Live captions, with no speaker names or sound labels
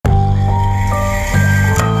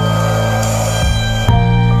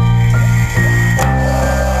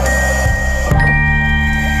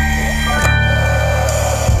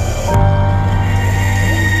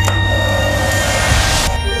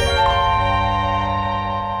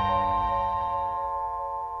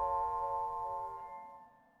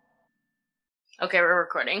Okay, we're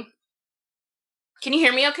recording. Can you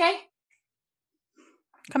hear me okay?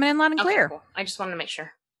 Coming in loud and clear. Cool. I just wanted to make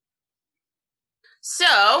sure.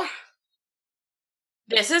 So,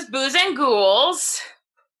 this is Booze and Ghouls,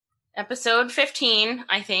 episode 15,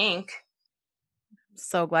 I think.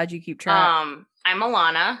 So glad you keep track. I'm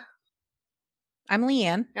Alana. I'm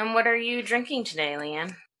Leanne. And what are you drinking today,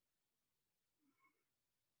 Leanne?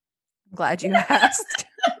 Glad you asked.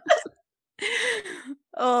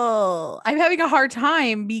 I'm having a hard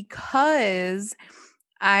time because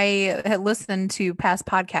I had listened to past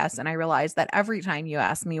podcasts and I realized that every time you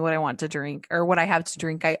ask me what I want to drink or what I have to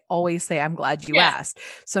drink, I always say, I'm glad you asked.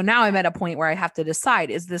 So now I'm at a point where I have to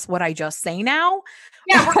decide, is this what I just say now?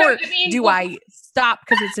 Yeah, or do I stop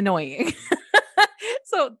because it's annoying?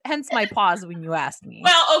 So hence my pause when you asked me.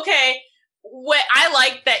 Well, okay. I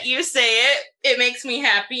like that you say it. It makes me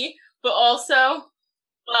happy. But also,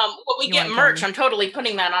 when we get merch, I'm totally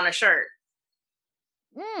putting that on a shirt.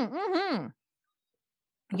 Mm-hmm.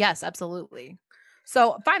 Yes, absolutely.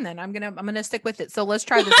 So fine then. I'm gonna stick with it. So let's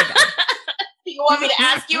try this again. You want me to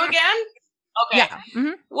ask you again? Okay. Yeah.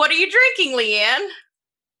 Mm-hmm. What are you drinking, Leanne?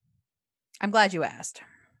 I'm glad you asked.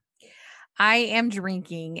 I am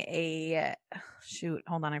drinking a shoot.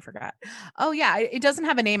 Hold on, I forgot. Oh yeah, it doesn't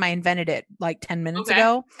have a name. I invented it like 10 minutes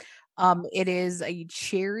ago. It is a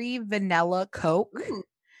cherry vanilla Coke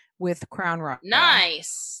with Crown Royal.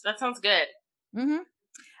 Nice. That sounds good. Mm-hmm.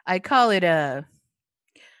 I call it a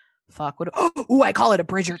I call it a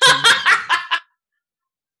Bridgerton.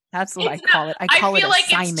 That's what I call it. I feel like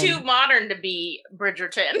Simon. It's too modern to be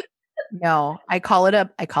Bridgerton. No, I call it a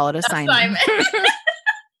Simon.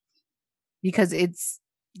 Because it's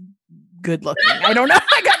good looking. I don't know.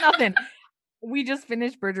 I got nothing. We just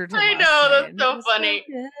finished Bridgerton. I know, that's so funny.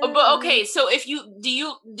 So but okay, so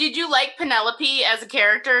did you like Penelope as a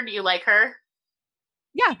character? Do you like her?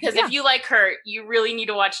 Yeah. Because if you like her, you really need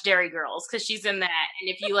to watch Derry Girls because she's in that. And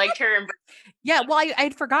if you liked her, yeah. Well, I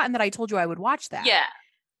had forgotten that I told you I would watch that. Yeah,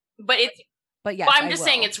 but yes, I'm just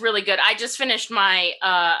saying it's really good. I just finished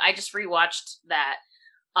I just rewatched that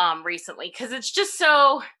recently because it's just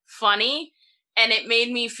so funny. And it made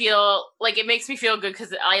me feel like it makes me feel good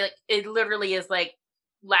because it literally is like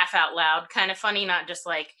laugh out loud kind of funny, not just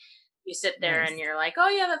like you sit there and you're like, oh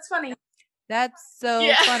yeah, that's funny. That's so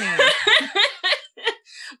funny.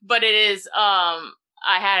 But it is. I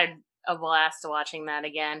had a blast watching that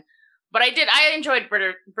again. But I enjoyed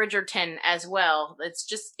Bridgerton as well. It's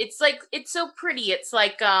so pretty. It's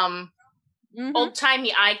like old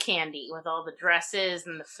timey eye candy with all the dresses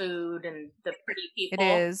and the food and the pretty people.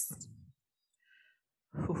 It is.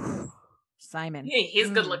 Simon. He's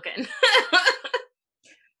good looking.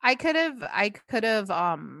 I could have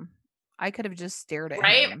just stared at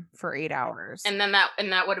him for 8 hours. And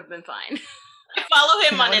that would have been fine. I follow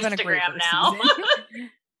him on Instagram now.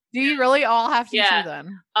 Do you really all have to too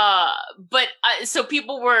then? But so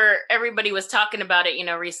everybody was talking about it,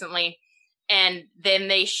 recently. And then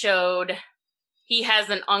they showed he has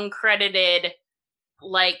an uncredited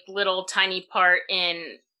like little tiny part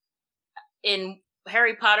in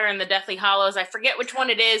Harry Potter and the Deathly Hallows. I forget which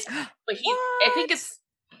one it is, but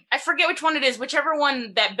I forget which one it is. Whichever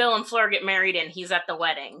one that Bill and Fleur get married in, he's at the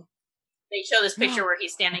wedding. They show this picture where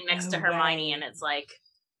he's standing next to Hermione, and it's like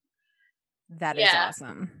that is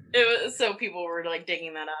awesome. So people were like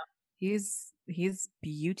digging that up. He's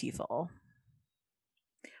beautiful.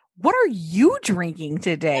 What are you drinking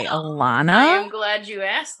today, Alana? I am glad you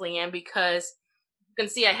asked, Leanne, because you can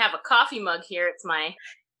see I have a coffee mug here.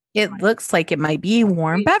 It looks like it might be a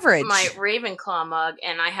warm beverage. My Ravenclaw mug,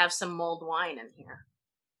 and I have some mulled wine in here.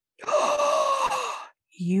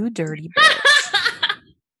 You dirty bitch.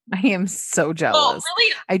 I am so jealous. Well,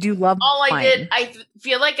 really, I do love wine. I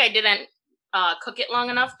feel like I didn't cook it long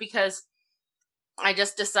enough because I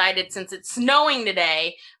just decided since it's snowing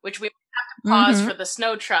today, which we have to pause for the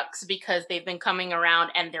snow trucks because they've been coming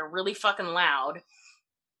around and they're really fucking loud.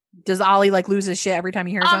 Does Ollie lose his shit every time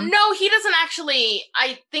he hears them? No, he doesn't actually.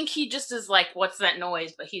 I think he just is like, what's that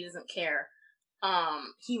noise? But he doesn't care.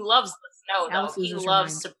 He loves the snow though. He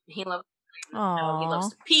loves to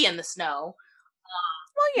pee in the snow.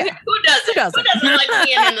 Well, yeah. Who doesn't like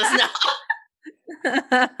peeing in the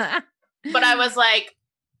snow? But I was like,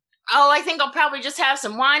 I think I'll probably just have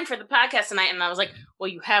some wine for the podcast tonight. And I was like, well,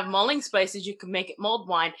 you have mulling spices. You can make it mulled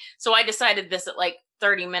wine. So I decided this at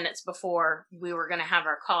 30 minutes before we were going to have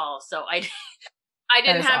our call. So I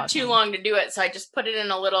didn't have too long to do it. So I just put it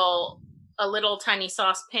in a little tiny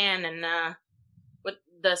saucepan and with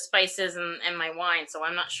the spices and my wine. So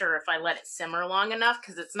I'm not sure if I let it simmer long enough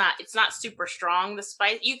because it's not super strong. The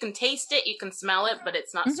spice, you can taste it, you can smell it, but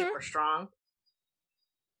it's not super strong.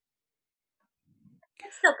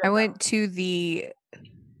 I went to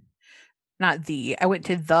I went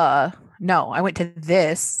to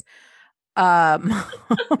this.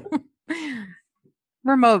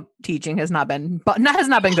 Remote teaching has not been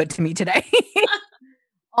good to me today.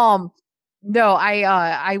 No,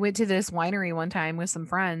 I went to this winery one time with some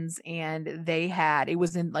friends, and it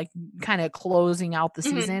was in like kind of closing out the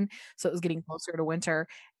season, so it was getting closer to winter,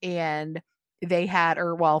 and they had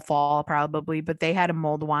fall probably, but they had a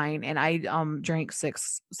mulled wine, and I drank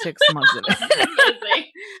six mugs of it.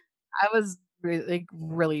 I was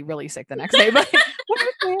really really sick the next day, but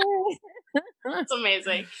That's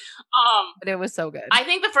amazing. But it was so good. I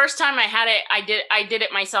think the first time I had it, I did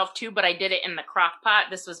it myself too, but I did it in the crock pot.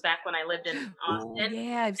 This was back when I lived in Austin.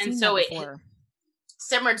 Yeah, I've seen that before. It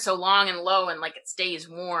simmered so long and low, and like it stays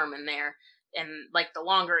warm in there. And like the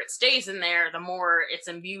longer it stays in there, the more it's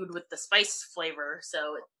imbued with the spice flavor.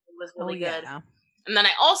 So it was really good. And then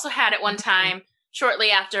I also had it one time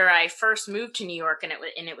shortly after I first moved to New York, and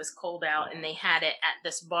it was cold out, and they had it at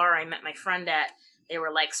this bar I met my friend at. They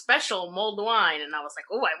were like special mulled wine, and I was like,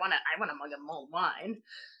 "Oh, I want a mug of mulled wine."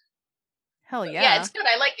 Hell yeah! Yeah, it's good.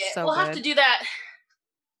 I like it. So we'll have to do that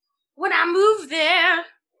when I move there.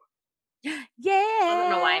 Yeah. I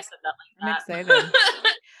don't know why I said that like that. I'm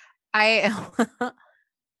excited.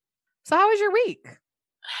 So how was your week?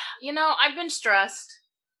 I've been stressed.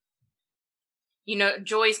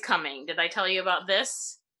 Joy's coming. Did I tell you about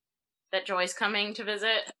this? That Joy's coming to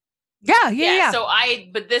visit? Yeah.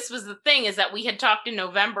 But this was the thing, is that we had talked in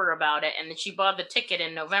November about it, and then she bought the ticket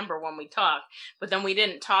in November when we talked, but then we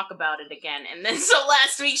didn't talk about it again. And then so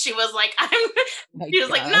last week she was like, like 9 days,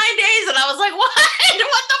 and I was like, what?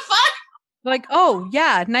 What the fuck? Like, oh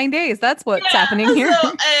yeah, 9 days. That's what's happening here.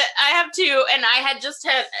 So I have to, and I had just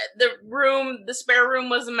had the spare room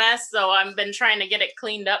was a mess, so I've been trying to get it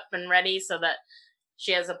cleaned up and ready so that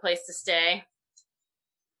she has a place to stay.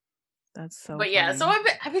 That's so But yeah, so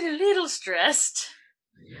I've been a little stressed.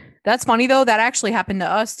 That's funny though. That actually happened to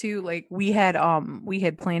us too. Like we had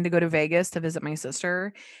planned to go to Vegas to visit my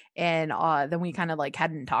sister, and then we kind of like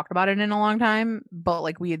hadn't talked about it in a long time, but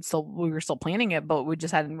like we were still planning it, but we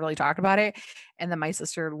just hadn't really talked about it. And then my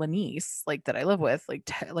sister Lanice, like that I live with,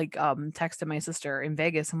 texted my sister in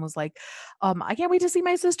Vegas and was like, I can't wait to see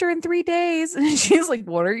my sister in 3 days. And she's like,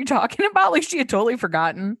 what are you talking about? Like she had totally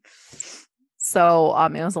forgotten. So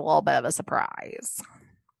it was a little bit of a surprise.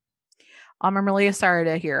 I'm really sorry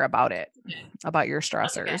to hear about it, about your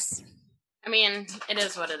stressors. Okay. I mean, it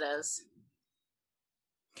is what it is.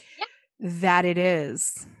 Yeah. That it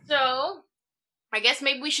is. So, I guess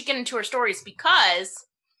maybe we should get into our stories, because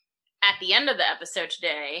at the end of the episode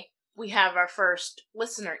today, we have our first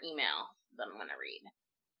listener email that I'm going to read.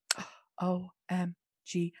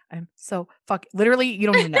 OMG, I'm so literally, you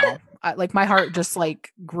don't even know. Like my heart just like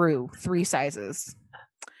grew 3 sizes.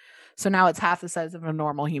 So now it's half the size of a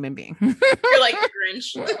normal human being. You're like the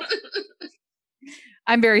Grinch.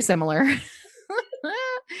 I'm very similar.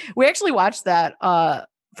 We actually watched that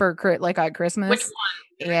for at Christmas. Which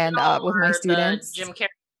one? And with my students. Jim Carrey.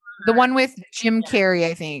 The one with Jim Carrey,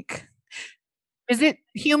 I think. Is it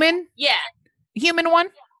human? Yeah. Human one?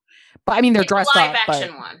 But I mean they're dressed live up. Live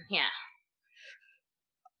action one, yeah.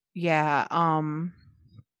 Yeah.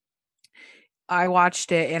 I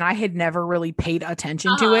watched it and I had never really paid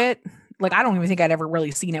attention to it. Like, I don't even think I'd ever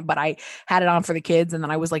really seen it, but I had it on for the kids, and then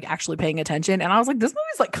I was like actually paying attention, and I was like, this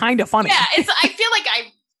movie's like kind of funny. Yeah, I feel like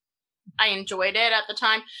I enjoyed it at the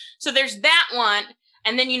time. So there's that one,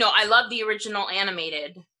 and then I love the original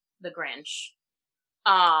animated The Grinch.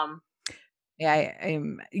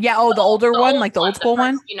 The older one, like the old school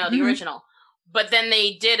one. The original. But then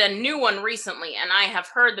they did a new one recently, and I have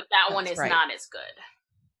heard that one is not as good.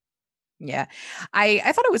 Yeah.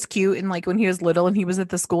 I thought it was cute. And like when he was little and he was at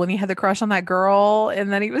the school and he had the crush on that girl,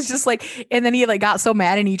 and then he was just like, and then he like got so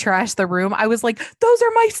mad and he trashed the room. I was like, those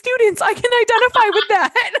are my students. I can identify with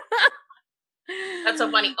that. That's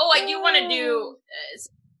so funny. Oh, I do want to do.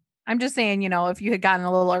 I'm just saying, if you had gotten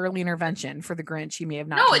a little early intervention for the Grinch, he may have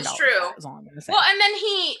not. No, it's true. Is all I'm gonna say. Well, and then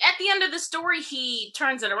at the end of the story, he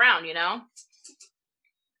turns it around,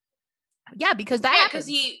 Yeah, because that because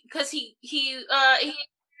he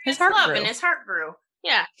his heart grew. And his heart grew.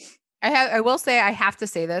 Yeah. I will say, I have to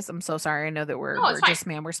say this. I'm so sorry. I know that we're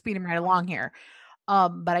speeding right along here.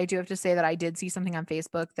 But I do have to say that I did see something on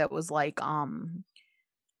Facebook that was like,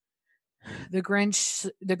 the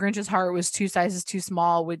Grinch's heart was 2 sizes too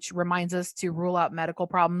small, which reminds us to rule out medical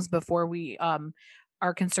problems before we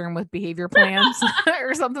are concerned with behavior plans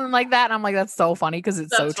or something like that. And I'm like, that's so funny because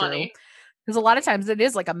it's so true. Because a lot of times it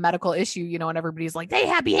is like a medical issue, and everybody's like, they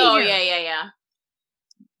have behavior. Oh yeah.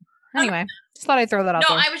 Anyway, just thought I'd throw that out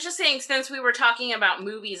there. No, I was just saying, since we were talking about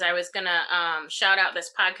movies, I was gonna shout out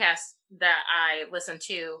this podcast that I listened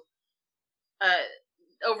to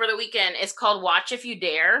over the weekend. It's called Watch If You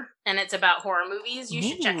Dare, and it's about horror movies. You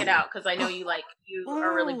should check it out, because I know you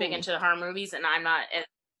are really big into the horror movies, and I'm not as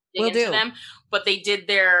big into them. But they did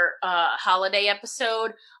their holiday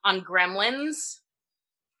episode on Gremlins.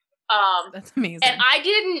 That's amazing. And I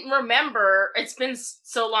didn't remember, it's been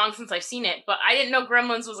so long since I've seen it, but I didn't know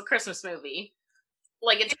Gremlins was a Christmas movie.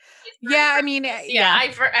 Like, it's yeah, I mean, yeah. I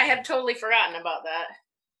had totally forgotten about that.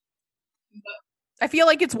 I feel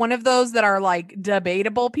like it's one of those that are like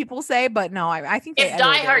debatable, people say, but no, I think if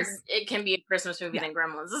Die Hard it can be a Christmas movie, then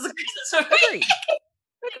Gremlins is a Christmas movie.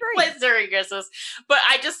 It's during Christmas. But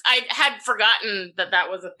I had forgotten that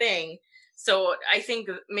was a thing. So I think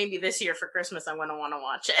maybe this year for Christmas I'm gonna want to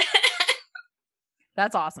watch it.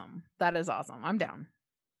 That's awesome. That is awesome. I'm down.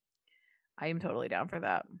 I am totally down for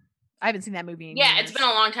that. I haven't seen that movie in years. It's been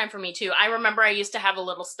a long time for me too. I remember I used to have a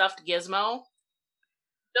little stuffed Gizmo.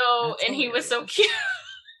 So, and he was so cute.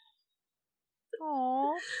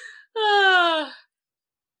 Aww. I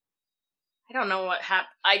don't know what happened.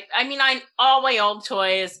 I mean, all my old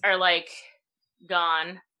toys are like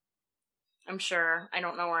gone. I'm sure. I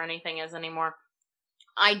don't know where anything is anymore.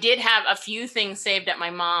 I did have a few things saved at my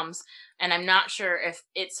mom's, and I'm not sure if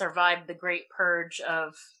it survived the Great Purge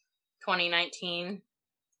of 2019.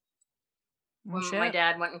 When my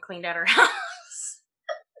dad went and cleaned out her house.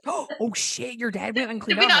 Oh shit! Your dad went and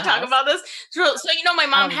cleaned out. Did we not talk about this? So my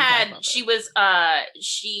mom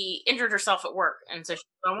she injured herself at work, and so she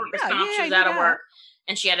was on workers' comp. She was out of work,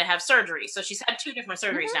 and she had to have surgery. So she's had 2 different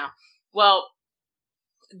surgeries now. Well,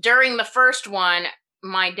 during the first one,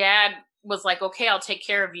 my dad was like, "Okay, I'll take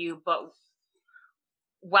care of you, but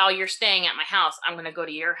while you're staying at my house, I'm going to go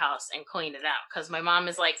to your house and clean it out," because my mom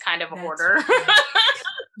is like kind of a hoarder.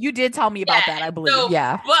 You did tell me about that, I believe. So,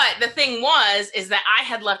 but the thing is that I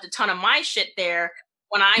had left a ton of my shit there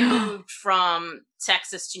when I moved from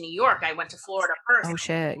Texas to New York. I went to Florida first. Oh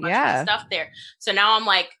shit! Yeah, stuff there. So now I'm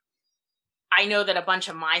like, I know that a bunch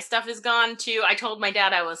of my stuff is gone too. I told my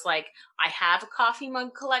dad, I was like, I have a coffee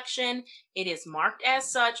mug collection. It is marked as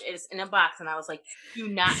such. It is in a box, and I was like, do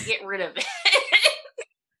not get rid of it.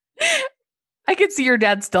 I could see your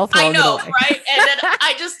dad still throwing it away. Right? And then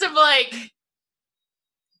I just am like,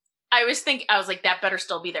 I was like, that better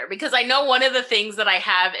still be there, because I know one of the things that I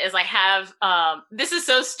have is this is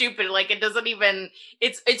so stupid, like it doesn't even,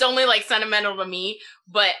 it's only like sentimental to me,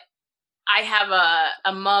 but I have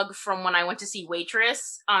a mug from when I went to see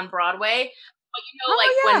Waitress on Broadway.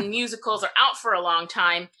 But when musicals are out for a long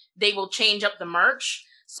time, they will change up the merch.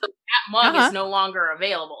 So that mug is no longer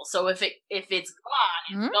available. So if it's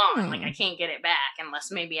gone, it's gone. Like I can't get it back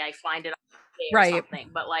unless maybe I find it on eBay or something.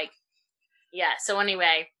 But so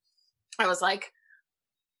anyway, I was like,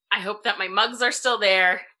 I hope that my mugs are still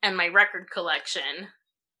there and my record collection.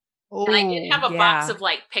 Ooh, and I did have a box of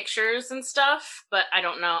like pictures and stuff, but I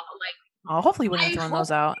don't know. Like, hopefully you wouldn't have thrown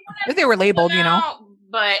those out if they were labeled,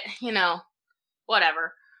 But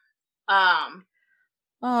whatever.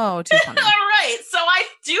 Oh, too funny. All right, so I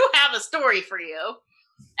do have a story for you,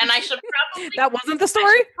 and I should probably that wasn't the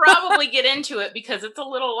story. Probably get into it because it's a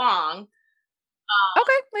little long.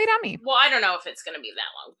 Okay, lay it on me. Well, I don't know if it's going to be that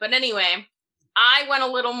long, but anyway, I went a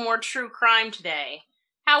little more true crime today.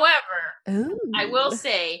 However, I will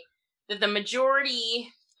say that the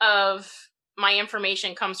majority of my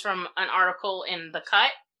information comes from an article in The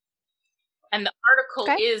Cut, and the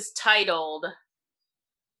article is titled,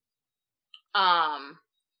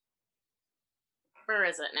 where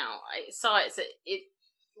is it now? I saw it.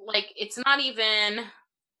 It's not even.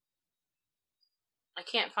 I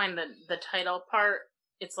can't find the title part.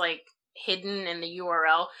 It's like hidden in the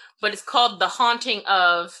URL, but it's called The Haunting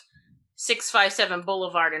of 657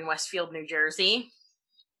 Boulevard in Westfield, New Jersey.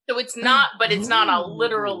 So it's not, but it's not a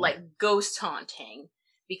literal like ghost haunting,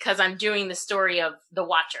 because I'm doing the story of The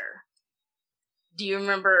Watcher. Do you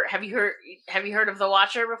remember? Have you heard of The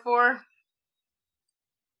Watcher before?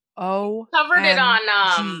 Oh, covered it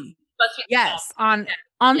on yes, on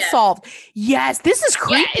Unsolved. Yes, this is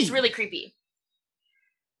creepy. Yeah, it's really creepy.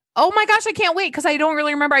 Oh my gosh, I can't wait, because I don't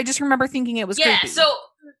really remember. I just remember thinking it was creepy. So,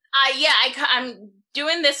 I'm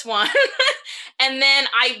doing this one, and then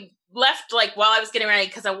I left like while I was getting ready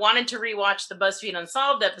because I wanted to rewatch the BuzzFeed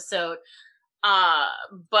Unsolved episode,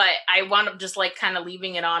 but I wound up just like kind of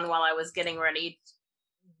leaving it on while I was getting ready,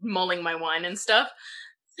 mulling my wine and stuff.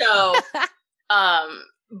 So,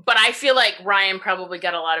 but I feel like Ryan probably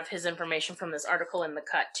got a lot of his information from this article in The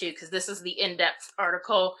Cut too, because this is the in-depth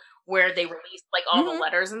article where they released like all the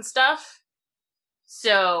letters and stuff.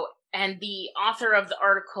 So And the author of the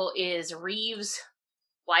article is Reeves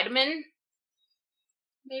Weideman.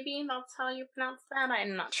 Maybe that's how you pronounce that.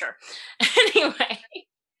 I'm not sure. Anyway,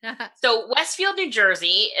 so Westfield, New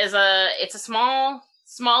Jersey is a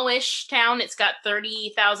smallish town. It's got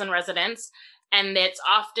 30,000 residents, and it's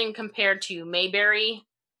often compared to Mayberry,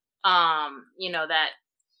 that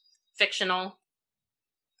fictional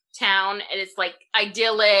town. And it's like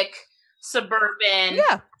idyllic, suburban.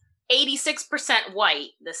 Yeah. 86%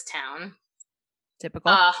 white, this town. Typical.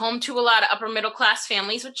 Home to a lot of upper middle class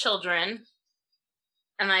families with children.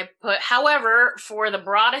 And I put, however, for the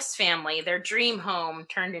Broaddus family, their dream home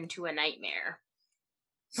turned into a nightmare.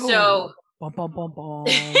 So, bum, bum, bum, bum.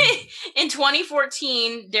 In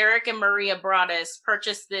 2014, Derek and Maria Broaddus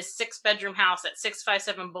purchased this 6-bedroom house at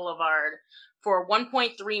 657 Boulevard for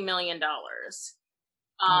 $1.3 million.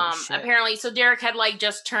 Apparently, so Derek had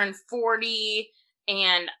just turned 40,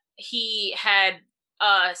 and he had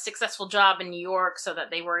a successful job in New York, so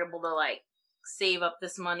that they were able to save up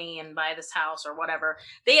this money and buy this house or whatever.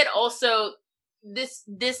 They had also this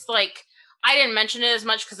I didn't mention it as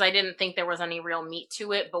much because I didn't think there was any real meat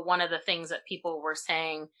to it, but one of the things that people were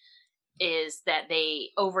saying is that they,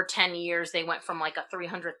 over 10 years, they went from a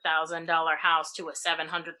 $300,000 house to a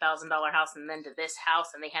 $700,000 house, and then to this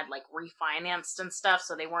house, and they had refinanced and stuff,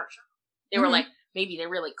 so they weren't sure. They were maybe they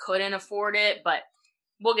really couldn't afford it, but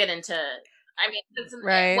we'll get into,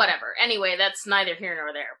 whatever. Anyway, that's neither here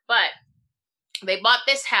nor there. But they bought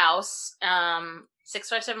this house,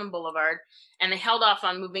 657 Boulevard, and they held off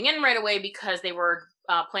on moving in right away because they were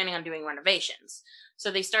planning on doing renovations.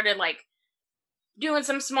 So they started doing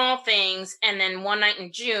some small things, and then one night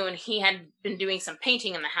in June, he had been doing some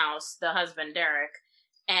painting in the house, the husband, Derek,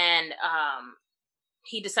 and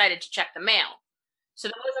he decided to check the mail. So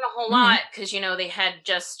there wasn't a whole lot because, they had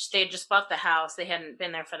just bought the house. They hadn't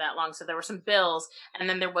been there for that long. So there were some bills, and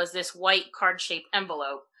then there was this white card-shaped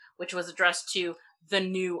envelope, which was addressed to the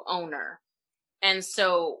new owner. And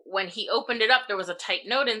so when he opened it up, there was a typed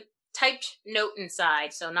note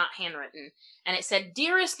inside, so not handwritten. And it said,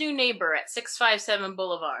 "Dearest new neighbor at 657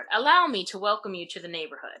 Boulevard, allow me to welcome you to the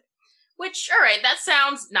neighborhood." Which, all right, that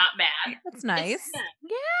sounds not bad. That's nice.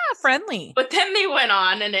 Yeah, friendly. But then they went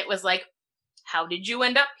on, and it was how did you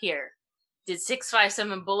end up here? Did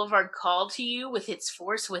 657 Boulevard call to you with its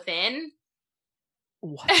force within?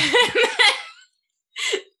 What?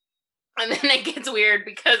 And then it gets weird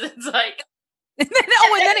because it's and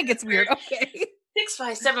then it gets weird. Okay.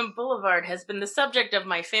 657 Boulevard has been the subject of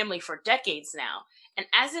my family for decades now, and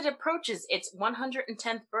as it approaches its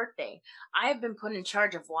 110th birthday, I have been put in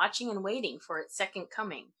charge of watching and waiting for its second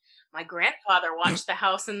coming. My grandfather watched the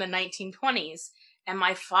house in the 1920s, and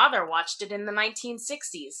my father watched it in the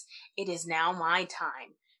 1960s. It is now my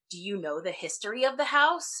time. Do you know the history of the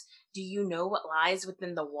house? Do you know what lies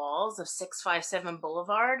within the walls of 657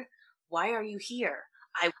 Boulevard? Why are you here?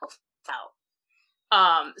 I will find out.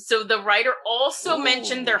 So the writer also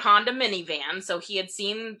mentioned their Honda minivan, so he had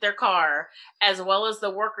seen their car, as well as the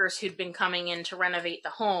workers who'd been coming in to renovate the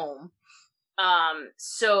home.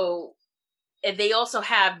 So they also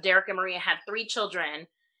have, Derek and Maria had 3 children,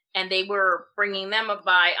 and they were bringing them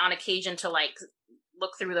by on occasion to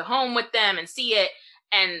look through the home with them and see it.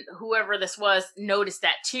 And whoever this was noticed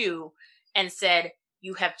that too and said,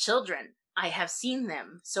 "You have children. I have seen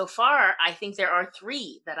them. So far, I think there are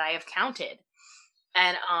 3 that I have counted."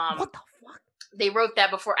 And what the fuck? They wrote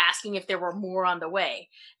that before asking if there were more on the way.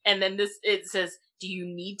 And then it says, "Do you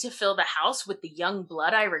need to fill the house with the young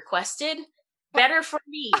blood I requested? Better for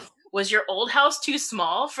me. Was your old house too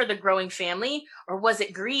small for the growing family, or was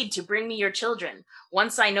it greed to bring me your children?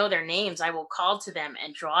 Once I know their names, I will call to them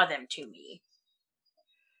and draw them to me."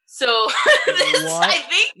 So I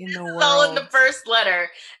think this is all in the first letter,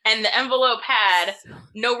 and the envelope had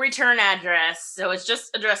no return address, so it's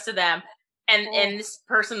just addressed to them. And this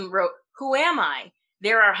person wrote, "Who am I?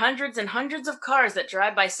 There are hundreds and hundreds of cars that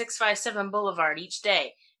drive by 657 Boulevard each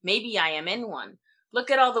day. Maybe I am in one.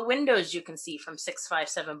 Look at all the windows you can see from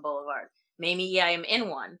 657 Boulevard. Maybe I am in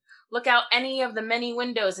one. Look out any of the many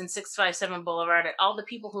windows in 657 Boulevard at all the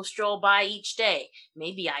people who stroll by each day.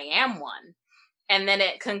 Maybe I am one." And then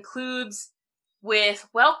it concludes with,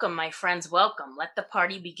 "Welcome, my friends, welcome. Let the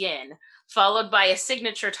party begin." Followed by a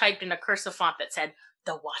signature typed in a cursive font that said,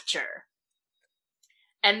 "The Watcher."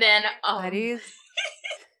 And then that is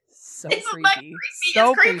so it's creepy.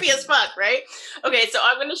 It's creepy as fuck, right? Okay, so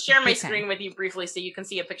I'm going to share my screen with you briefly so you can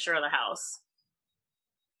see a picture of the house.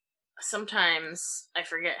 Sometimes I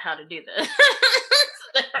forget how to do this.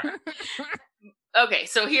 Okay,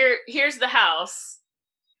 so here's the house.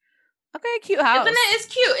 Okay, cute house. Isn't it? It's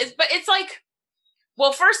cute. But it's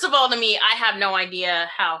Well, first of all, to me, I have no idea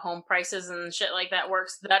how home prices and shit like that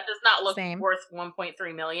works. That does not look worth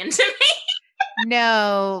 $1.3 million to me.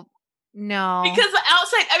 No. Because the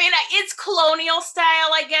outside, I mean, it's colonial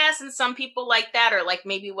style, I guess, and some people like that, or like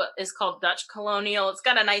maybe what is called Dutch colonial. It's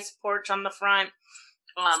got a nice porch on the front.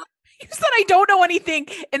 You said I don't know anything,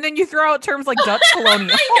 and then you throw out terms like Dutch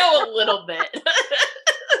colonial. I know a little bit.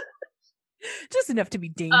 Just enough to be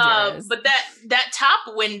dangerous. But that top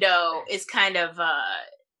window is kind of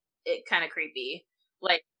creepy.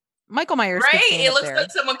 Like Michael Myers, right? It looks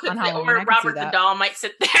like someone could sit, or Robert the doll might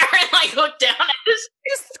sit there and like look down at just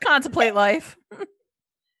contemplate life.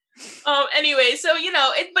 Anyway, so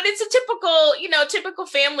but it's a typical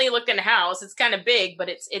family looking house. It's kind of big, but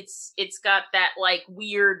it's got that like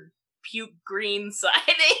weird puke green siding.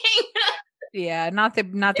 Yeah, not the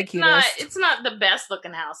cutest. It's not the best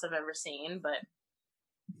looking house I've ever seen, but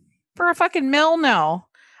for a fucking mill, no.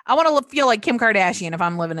 I want to feel like Kim Kardashian if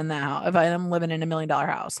I'm living in that house. If I'm living in $1 million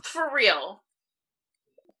house, for real.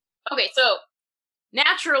 Okay, so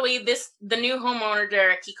naturally, the new homeowner,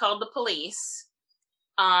 Derek, he called the police.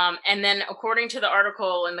 And then, according to the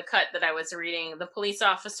article in the cut that I was reading, the police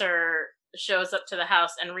officer shows up to the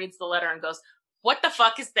house and reads the letter and goes, "What the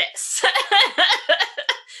fuck is this?"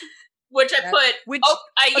 Which I put,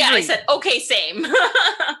 I said, okay, same.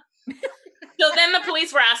 So then the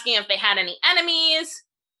police were asking if they had any enemies,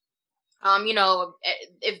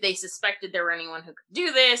 if they suspected there were anyone who could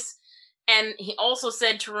do this. And he also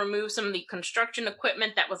said to remove some of the construction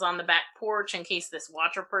equipment that was on the back porch in case this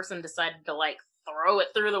watcher person decided to like throw it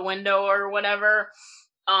through the window or whatever.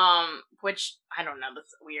 Which, I don't know,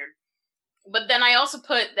 that's weird. But then I also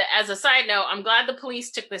put that as a side note, I'm glad the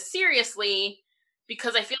police took this seriously,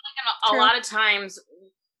 because I feel like a lot of times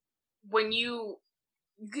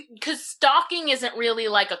because stalking isn't really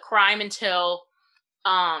like a crime until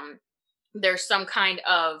there's some kind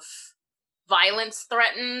of violence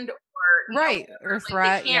threatened, or right, or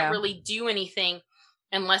threat. They can't really do anything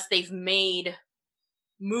unless they've made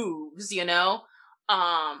moves, which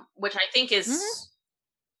I think is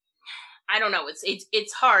I don't know,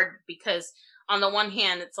 it's hard, because on the one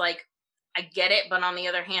hand it's like I get it, but on the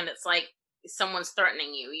other hand it's like someone's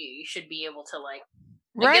threatening you. You should be able to like,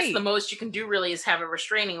 I guess the most you can do really is have a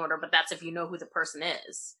restraining order, but that's if you know who the person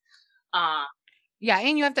is. Yeah, and I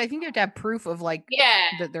think you have to have proof of like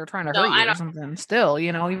that they're trying to hurt you or something. Still,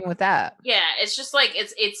 even with that. Yeah, it's just like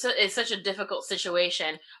it's such a difficult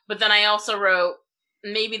situation. But then I also wrote,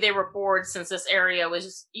 maybe they were bored since this area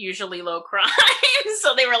was usually low crime,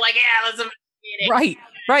 so they were like, "Yeah, let's investigate it."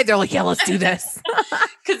 Right. They're like, "Yeah, let's do this."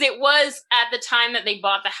 Because it was at the time that they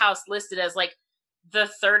bought the house listed as like the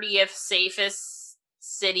 30th safest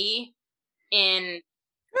city in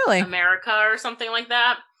America or something like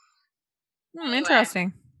that. Anyway,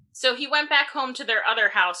 interesting. So he went back home to their other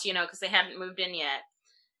house, because they hadn't moved in yet,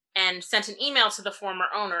 and sent an email to the former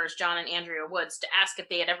owners, John and Andrea Woods, to ask if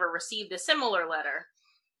they had ever received a similar letter.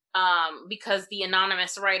 Because the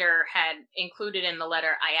anonymous writer had included in the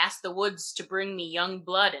letter, "I asked the Woods to bring me young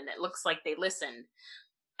blood, and it looks like they listened."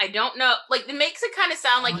 I don't know, like, it makes it kind of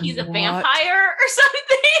sound like he's a vampire or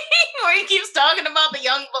something, where he keeps talking about the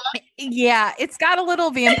young blood. Yeah, it's got a little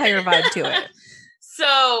vampire vibe to it.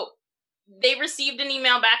 So they received an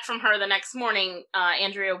email back from her the next morning,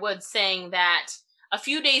 Andrea Woods, saying that a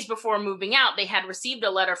few days before moving out, they had received a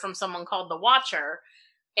letter from someone called the Watcher,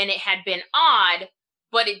 and it had been odd,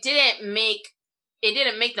 but it didn't make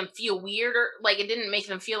them feel weird, or like it didn't make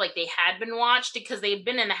them feel like they had been watched, because they had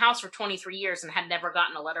been in the house for 23 years and had never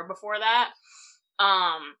gotten a letter before that.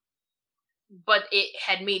 But it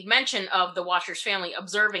had made mention of the Watcher's family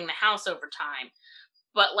observing the house over time,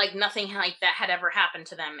 but like nothing like that had ever happened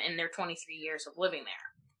to them in their 23 years of living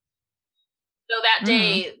there. So that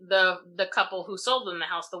day, the couple who sold them the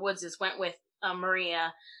house, the Woodses, went with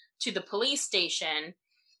Maria to the police station,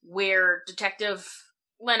 where Detective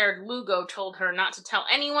Leonard Lugo told her not to tell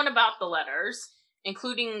anyone about the letters,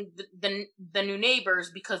 including the new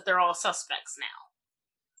neighbors, because they're all suspects now.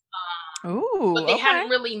 But they hadn't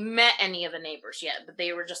really met any of the neighbors yet, but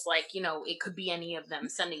they were just like, it could be any of them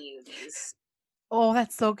sending you these. Oh,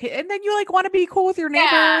 that's so cute. And then you like want to be cool with your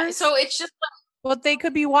neighbors. Yeah, so it's just like, but they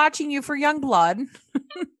could be watching you for young blood.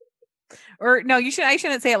 Or no, I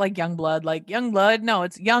shouldn't say it like young blood. Like young blood. No,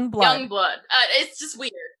 it's young blood. Young blood. It's just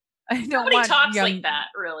weird. Nobody talks like that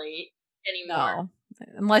really anymore. No,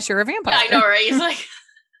 unless you're a vampire. Yeah, I know, right? He's like,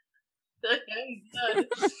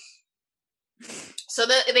 so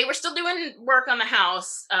they were still doing work on the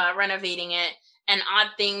house, renovating it, and odd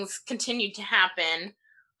things continued to happen.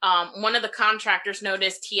 One of the contractors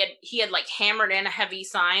noticed he had like hammered in a heavy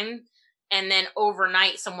sign, and then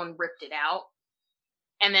overnight someone ripped it out.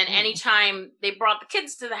 And then anytime they brought the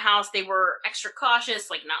kids to the house, they were extra cautious,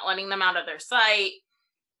 like not letting them out of their sight.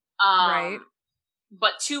 Right.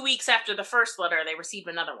 But 2 weeks after the first letter, they received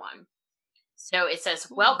another one. So it says,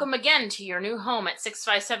 "Welcome again to your new home at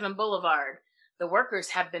 657 Boulevard. The workers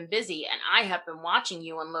have been busy, and I have been watching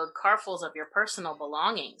you unload carfuls of your personal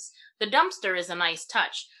belongings. The dumpster is a nice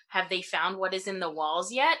touch. Have they found what is in the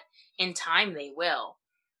walls yet? In time they will."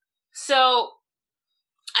 So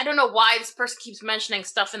I don't know why this person keeps mentioning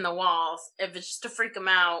stuff in the walls, if it's just to freak them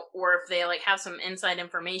out, or if they like have some inside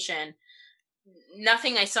information.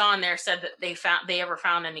 Nothing I saw in there said that they ever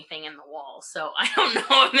found anything in the walls. So I don't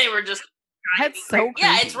know if they were just... That's so creepy.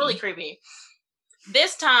 Yeah, it's really creepy.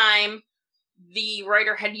 This time, the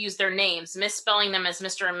writer had used their names, misspelling them as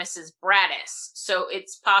Mr. and Mrs. Braddis. So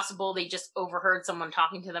it's possible they just overheard someone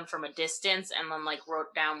talking to them from a distance and then like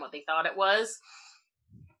wrote down what they thought it was.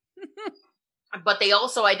 But they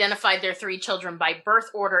also identified their 3 children by birth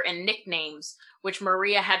order and nicknames, which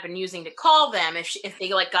Maria had been using to call them if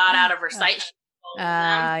they like got out of her sight.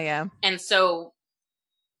 Yeah. And so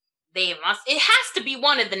it has to be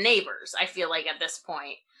one of the neighbors, I feel like, at this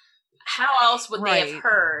point. How else would they have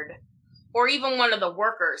heard? Or even one of the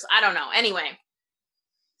workers. I don't know. Anyway.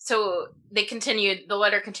 So the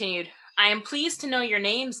letter continued, "I am pleased to know your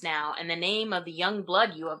names now and the name of the young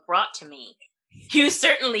blood you have brought to me. You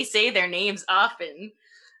certainly say their names often."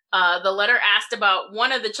 The letter asked about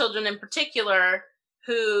one of the children in particular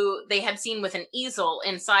who they had seen with an easel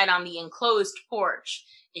inside on the enclosed porch.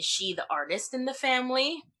 Is she the artist in the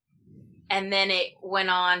family? And then it went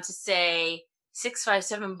on to say,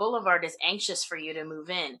 657 Boulevard is anxious for you to move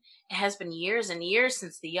in. It has been years and years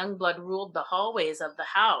since the young blood ruled the hallways of the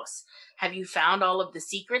house. Have you found all of the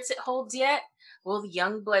secrets it holds yet? Will the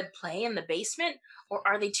young blood play in the basement, or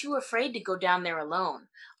are they too afraid to go down there alone?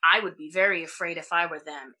 I would be very afraid if I were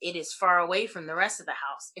them. It is far away from the rest of the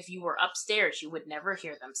house. If you were upstairs, you would never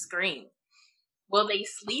hear them scream. Will they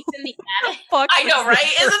sleep in the attic? I know,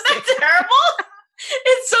 right? Isn't that terrible?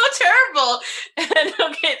 It's so terrible. And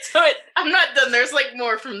okay, so I'm not done. There's like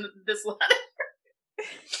more from this letter.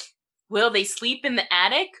 Will they sleep in the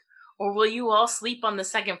attic, or will you all sleep on the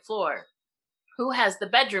second floor? Who has the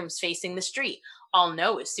bedrooms facing the street? I'll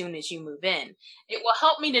know as soon as you move in. It will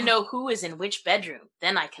help me to know who is in which bedroom.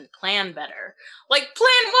 Then I can plan better. Like,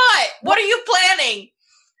 plan what? What are you planning?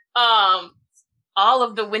 All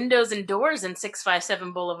of the windows and doors in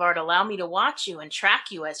 657 Boulevard allow me to watch you and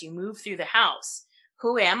track you as you move through the house.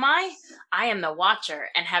 Who am I? I am the Watcher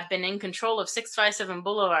and have been in control of 657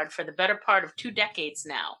 Boulevard for the better part of 2 decades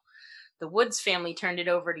now. The Woods family turned it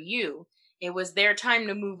over to you. It was their time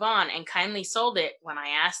to move on and kindly sold it when I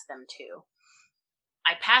asked them to.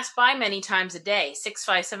 I pass by many times a day.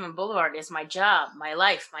 657 Boulevard is my job, my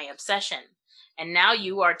life, my obsession. And now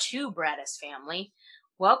you are too, Braddis family.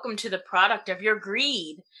 Welcome to the product of your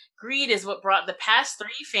greed. Greed is what brought the past 3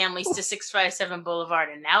 families to 657 Boulevard,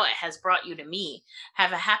 and now it has brought you to me.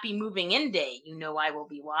 Have a happy moving in day. You know I will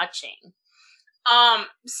be watching.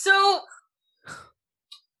 So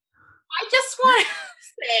I just want to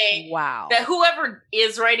say that whoever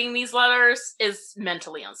is writing these letters is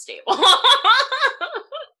mentally unstable. I'm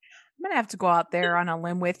gonna have to go out there on a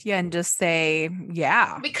limb with you and just say,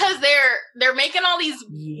 yeah, because they're making all these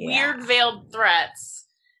weird veiled threats.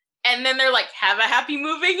 And then they're like, have a happy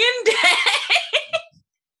moving in day.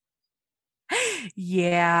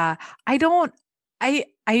 Yeah. I'm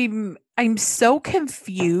so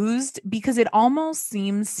confused because it almost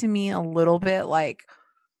seems to me a little bit like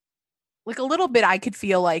a little bit I could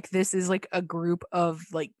feel like this is like a group of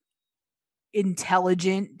like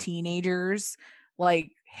intelligent teenagers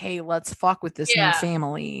like, hey, let's fuck with this new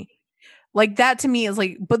family. Like that to me is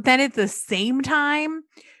like, but then at the same time,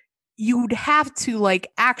 you'd have to like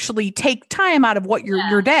actually take time out of what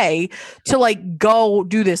your day to like go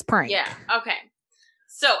do this prank. Yeah. Okay.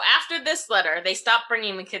 So after this letter, they stop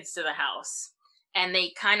bringing the kids to the house and they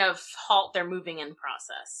kind of halt their moving in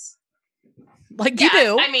process. Like you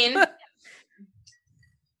do. I mean,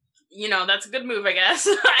 you know, that's a good move, I guess.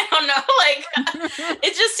 I don't know. Like,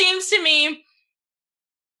 it just seems to me,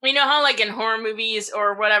 you know how like in horror movies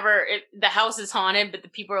or whatever, the house is haunted, but the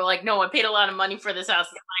people are like, no, I paid a lot of money for this house.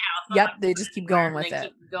 It's my house. Yep, they just keep going with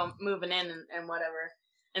it. Keep moving in and whatever.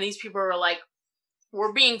 And these people are like,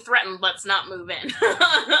 we're being threatened, let's not move in.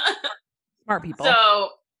 Smart people.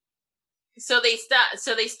 So they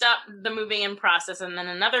stopped the moving in process, and then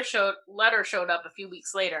another letter showed up a few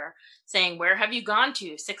weeks later saying, where have you gone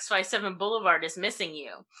to? 657 Boulevard is missing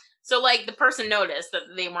you. So like the person noticed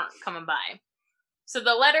that they weren't coming by. So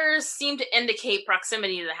the letters seem to indicate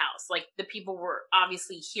proximity to the house. Like the people were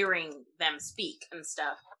obviously hearing them speak and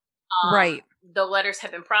stuff. Right. The letters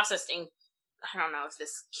had been processed in, I don't know if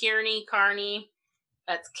this Kearny,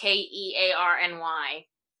 that's Kearny,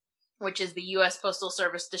 which is the U.S. Postal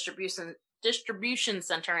Service distribution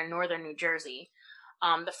center in northern New Jersey.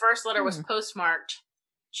 The first letter was postmarked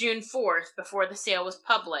June 4th, before the sale was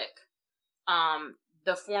public.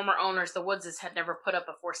 The former owners, the Woodses, had never put up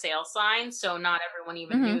a for sale sign, so not everyone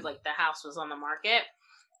even knew like the house was on the market.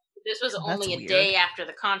 This was only a day after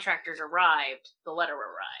the contractors arrived. The letter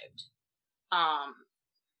arrived.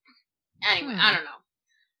 Anyway, I don't know.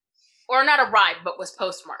 Or not arrived, but was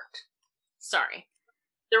postmarked. Sorry.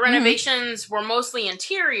 The renovations were mostly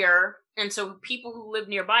interior, and so people who lived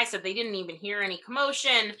nearby said they didn't even hear any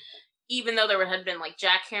commotion, even though there had been like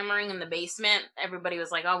jackhammering in the basement. Everybody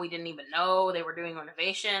was like, oh, we didn't even know they were doing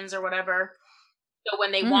renovations or whatever. So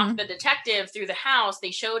when they walked the detective through the house,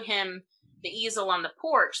 they showed him the easel on the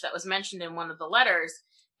porch that was mentioned in one of the letters,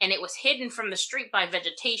 and it was hidden from the street by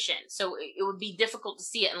vegetation. So it would be difficult to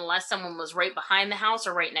see it unless someone was right behind the house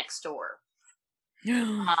or right next door.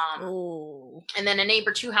 And then a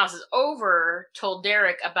neighbor 2 houses over told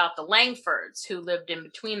Derek about the Langfords who lived in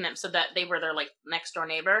between them, so that they were their like next door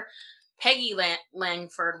neighbor. Peggy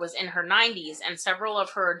Langford was in her 90s, and several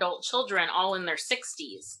of her adult children, all in their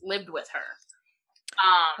 60s, lived with her.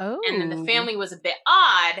 And then the family was a bit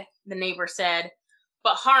odd, the neighbor said,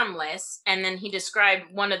 but harmless. And then he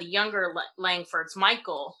described one of the younger Langfords,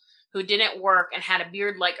 Michael, who didn't work and had a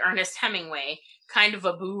beard like Ernest Hemingway, kind of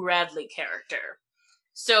a Boo Radley character.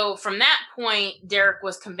 So from that point, Derek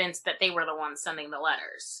was convinced that they were the ones sending the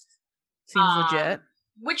letters. Seems legit.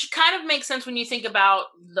 Which kind of makes sense when you think about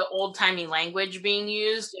the old-timey language being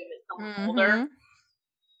used if it's someone older.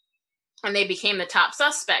 And they became the top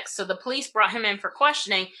suspects. So the police brought him in for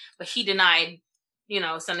questioning, but he denied,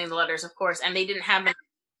 sending the letters, of course. And they didn't have enough,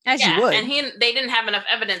 you would. And they didn't have enough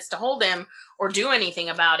evidence to hold him or do anything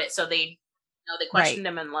about it. So they questioned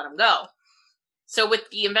him and let him go. So with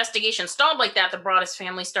the investigation stalled like that, the Broaddus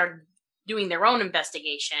family started doing their own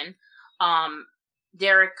investigation.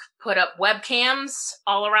 Derek put up webcams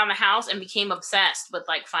all around the house and became obsessed with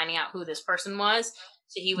like finding out who this person was.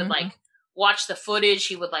 So he would like watch the footage.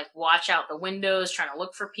 He would like watch out the windows, trying to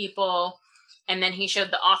look for people. And then he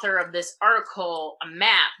showed the author of this article a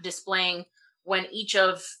map displaying when each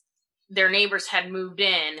of their neighbors had moved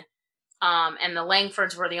in. And the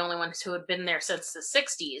Langfords were the only ones who had been there since the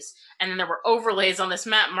 60s. And then there were overlays on this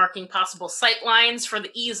map marking possible sight lines for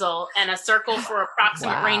the easel and a circle for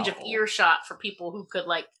approximate range of earshot for people who could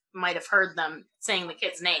might have heard them saying the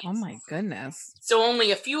kids' names. Oh my goodness. So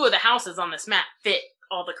only a few of the houses on this map fit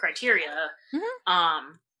all the criteria.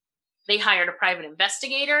 They hired a private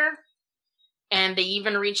investigator, and they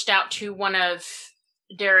even reached out to one of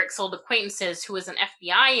Derek's old acquaintances who was an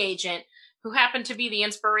FBI agent who happened to be the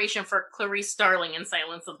inspiration for Clarice Starling in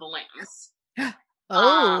Silence of the Lambs.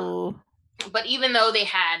 But even though they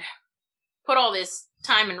had put all this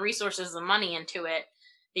time and resources and money into it,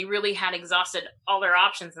 they really had exhausted all their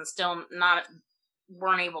options and still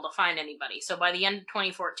weren't able to find anybody. So by the end of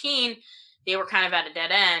 2014, they were kind of at a dead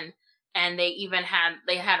end, and they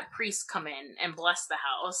had a priest come in and bless the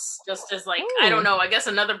house, just as I don't know, I guess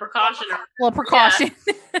another precaution. Precaution.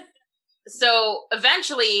 Yeah. So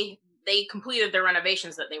eventually they completed their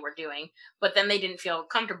renovations that they were doing, but then they didn't feel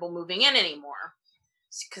comfortable moving in anymore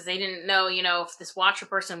because they didn't know, if this watcher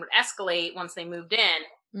person would escalate once they moved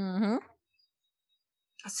in.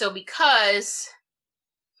 So because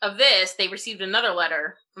of this, they received another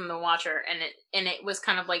letter from the watcher, and it was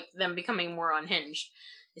kind of like them becoming more unhinged.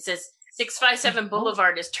 It says, 657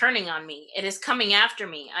 Boulevard is turning on me. It is coming after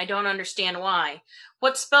me. I don't understand why.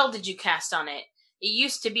 What spell did you cast on it? It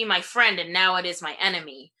used to be my friend, and now it is my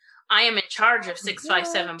enemy. I am in charge of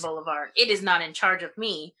 657 Boulevard. It is not in charge of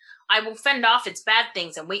me. I will fend off its bad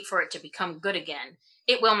things and wait for it to become good again.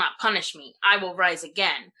 It will not punish me. I will rise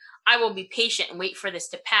again. I will be patient and wait for this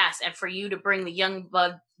to pass and for you to bring the young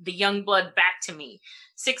blood back to me.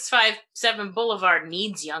 657 Boulevard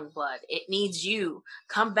needs young blood. It needs you.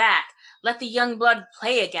 Come back. Let the young blood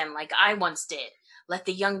play again like I once did. Let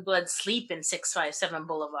the young blood sleep in 657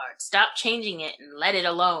 Boulevard. Stop changing it and let it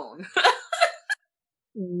alone.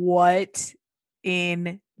 What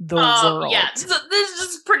in the world? Yeah, this is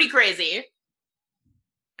just pretty crazy.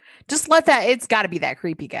 Just let that, it's got to be that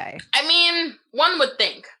creepy guy. I mean, one would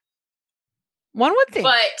think.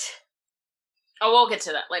 But, we'll get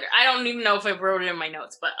to that later. I don't even know if I wrote it in my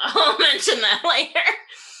notes, but I'll mention that later.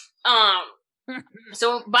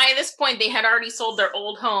 So by this point, they had already sold their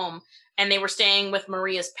old home, and they were staying with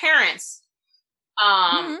Maria's parents.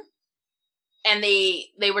 And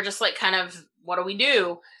they were just kind of, what do we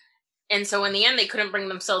do? And so in the end, they couldn't bring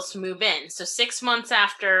themselves to move in. So 6 months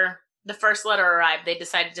after the first letter arrived, they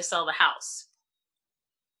decided to sell the house.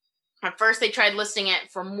 At first, they tried listing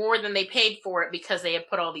it for more than they paid for it because they had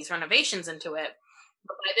put all these renovations into it.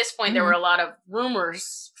 But by this point, there were a lot of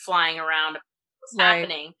rumors flying around of what was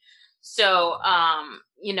happening. So,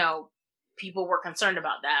 people were concerned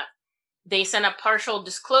about that. They sent a partial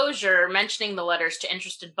disclosure mentioning the letters to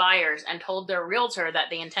interested buyers and told their realtor that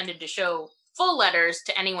they intended to show full letters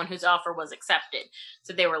to anyone whose offer was accepted.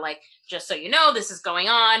 So they were like, just so you know, this is going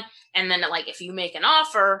on. And then, like, if you make an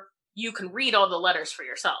offer, you can read all the letters for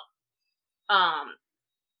yourself.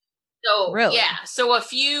 So a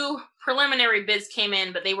few preliminary bids came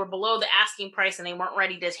in, but they were below the asking price and they weren't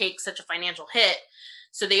ready to take such a financial hit.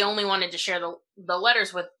 So they only wanted to share the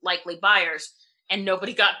letters with likely buyers, and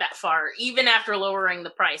nobody got that far, even after lowering the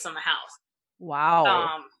price on the house.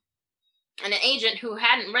 Wow. And an agent who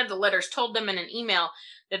hadn't read the letters told them in an email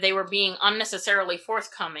that they were being unnecessarily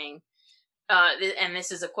forthcoming. And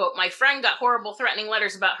this is a quote, "My friend got horrible threatening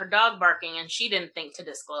letters about her dog barking and she didn't think to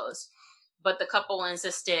disclose." But the couple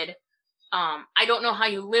insisted, "I don't know how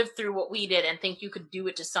you lived through what we did and think you could do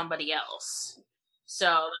it to somebody else."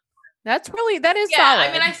 So that is solid.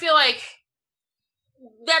 I mean, I feel like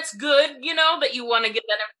that's good, that you want to get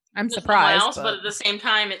that. I'm surprised. Else, but at the same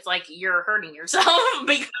time, it's like you're hurting yourself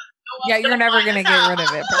because you're never going to get rid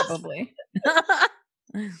of it, probably.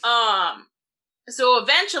 So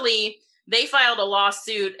eventually, they filed a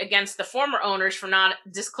lawsuit against the former owners for not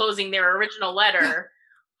disclosing their original letter.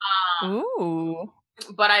 Ooh.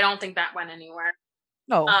 But I don't think that went anywhere.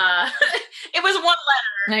 No. It was one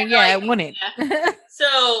letter. It wouldn't.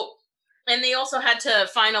 So, and they also had to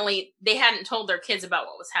they hadn't told their kids about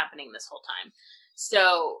what was happening this whole time.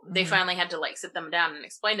 So they finally had to sit them down and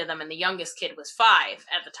explain to them. And the youngest kid was 5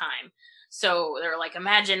 at the time. So they're like,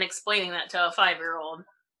 imagine explaining that to a 5-year-old.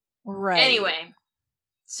 Right. Anyway.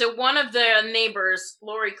 So one of the neighbors,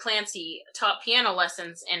 Lori Clancy, taught piano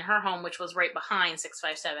lessons in her home, which was right behind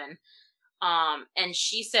 657. And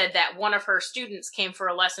she said that one of her students came for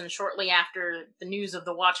a lesson shortly after the news of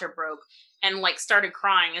the Watcher broke and started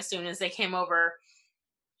crying as soon as they came over.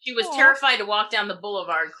 She was terrified to walk down the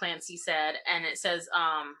boulevard, Clancy said. And it says,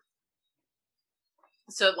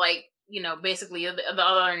 basically the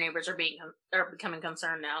other neighbors are becoming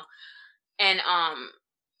concerned now. And,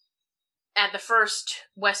 at the first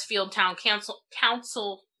Westfield Town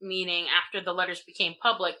Council meeting after the letters became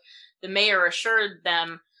public, the mayor assured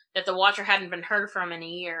them that the Watcher hadn't been heard from in a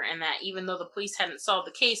year and that even though the police hadn't solved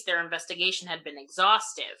the case, their investigation had been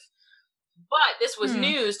exhaustive. But this was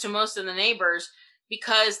news to most of the neighbors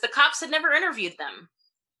because the cops had never interviewed them.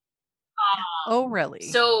 Oh, really?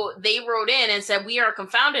 So they wrote in and said, "We are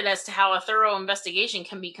confounded as to how a thorough investigation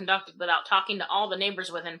can be conducted without talking to all the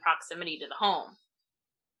neighbors within proximity to the home."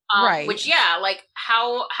 Right. Which,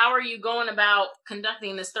 how are you going about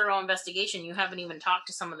conducting this thorough investigation? You haven't even talked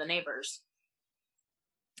to some of the neighbors.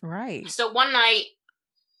 Right. So one night,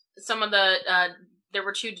 there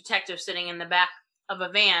were 2 detectives sitting in the back of a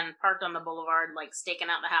van parked on the boulevard, staking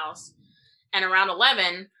out the house. And around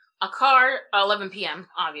 11 p.m.,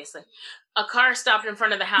 obviously, a car stopped in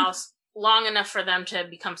front of the house long enough for them to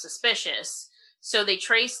become suspicious. So they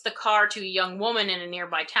traced the car to a young woman in a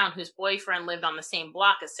nearby town whose boyfriend lived on the same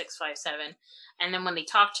block as 657. And then when they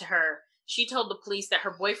talked to her, she told the police that her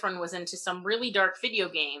boyfriend was into some really dark video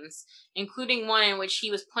games, including one in which he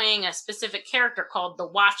was playing a specific character called the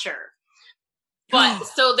Watcher. But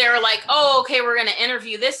so they were like, "Oh, okay, we're going to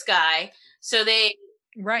interview this guy." So they,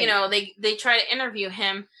 they try to interview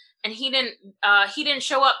him, and he didn't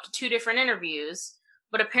show up to 2 different interviews.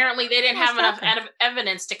 But apparently they didn't have enough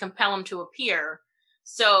evidence to compel him to appear.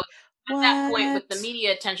 So at that point, with the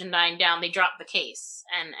media attention dying down, they dropped the case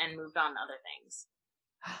and moved on to other things.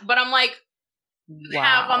 But I'm like, you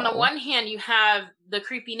have, on the one hand, you have the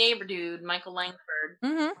creepy neighbor dude, Michael Langford,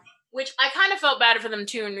 which I kind of felt bad for them,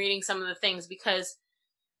 too, in reading some of the things, because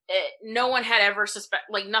no one had ever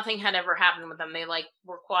nothing had ever happened with them. They,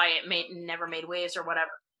 were quiet, never made waves or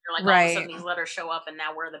whatever. They're all of a sudden these letters show up, and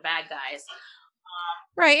now we're the bad guys.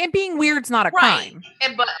 Right, and being weird's not a crime.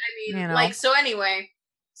 But I mean, so anyway,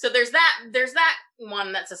 so there's that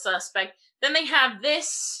one that's a suspect. Then they have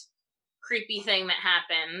this creepy thing that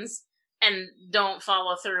happens and don't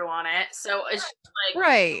follow through on it. So it's just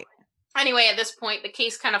right. Anyway, at this point, the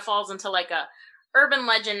case kind of falls into a urban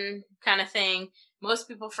legend kind of thing. Most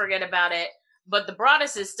people forget about it, but the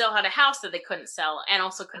Broadduses still had a house that they couldn't sell and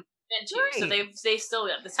also couldn't get into. Right. So they still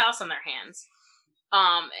got this house on their hands.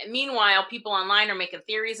 Meanwhile, people online are making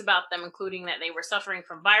theories about them, including that they were suffering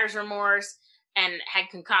from buyer's remorse and had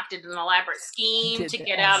concocted an elaborate scheme to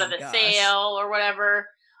get out of the sale or whatever.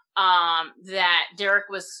 that Derek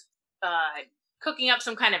was cooking up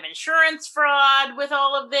some kind of insurance fraud with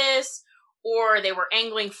all of this, or they were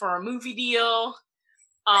angling for a movie deal.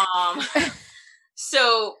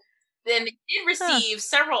 So then they did receive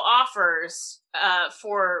several offers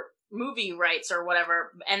for movie rights or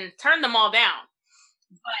whatever, and turned them all down.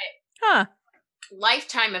 But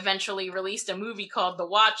Lifetime eventually released a movie called The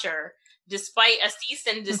Watcher, despite a cease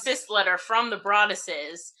and desist letter from the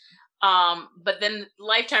Broadduses. But then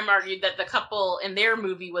Lifetime argued that the couple in their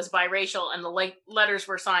movie was biracial, and the letters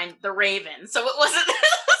were signed The Raven, so it wasn't the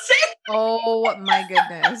same. Oh my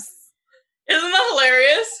goodness! Isn't that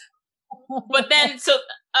hilarious? But then,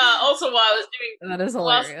 also while I was doing that is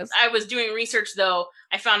hilarious. I was doing research, though,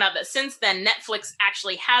 I found out that since then Netflix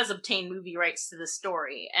actually has obtained movie rights to the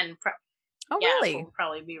story, and really, will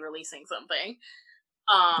probably be releasing something.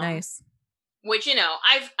 Nice. Which,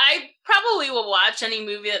 I probably will watch any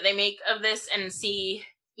movie that they make of this and see,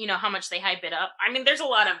 how much they hype it up. I mean, there's a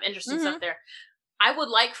lot of interesting stuff there. I would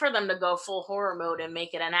like for them to go full horror mode and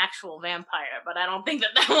make it an actual vampire, but I don't think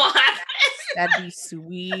that will happen. That'd be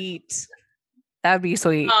sweet. That'd be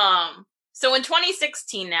sweet. So in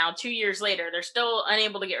 2016 now, 2 years later, they're still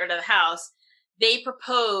unable to get rid of the house. They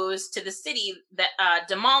proposed to the city that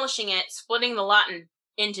demolishing it, splitting the lot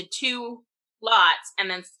into 2 lots,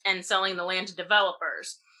 and selling the land to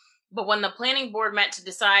developers. But when the planning board met to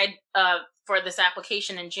decide for this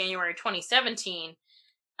application in January 2017,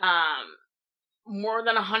 more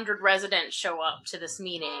than 100 residents show up to this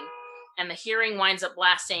meeting, and the hearing winds up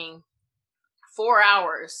lasting 4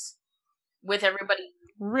 hours with everybody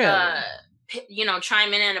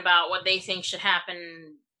chiming in about what they think should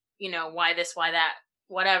happen, why this, why that,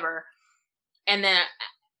 whatever. And then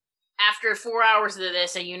after 4 hours of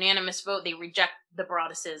this, a unanimous vote, they reject the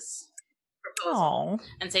Broadduses' proposal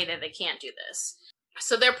and say that they can't do this.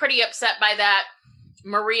 So they're pretty upset by that.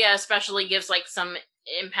 Maria especially gives some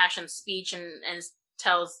impassioned speech and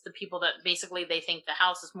tells the people that basically they think the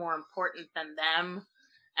house is more important than them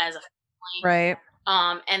as a family. Right.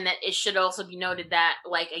 And that it should also be noted that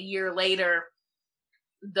a year later,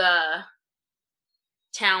 the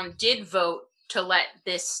town did vote to let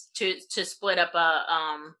this to split up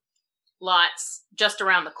lots just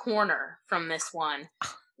around the corner from this one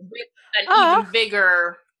with an even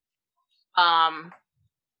bigger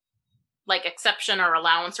exception or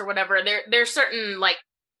allowance or whatever. There's certain lots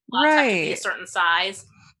have to be a certain size,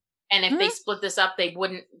 and if they split this up, they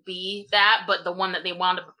wouldn't be that. But the one that they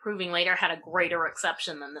wound up approving later had a greater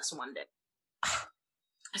exception than this one did.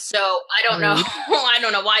 So I don't know. I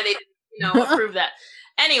don't know why they didn't approve that.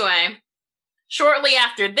 Anyway, shortly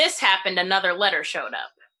after this happened, another letter showed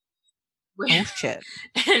up. Oh shit!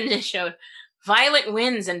 And it showed violent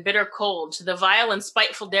winds and bitter cold to the vile and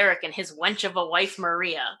spiteful Derek and his wench of a wife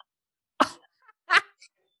Maria.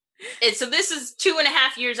 And so this is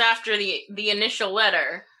 2.5 years after the initial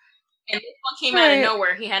letter, and this one came out of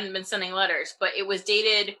nowhere. He hadn't been sending letters, but it was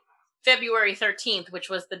dated February 13th, which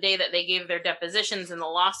was the day that they gave their depositions in the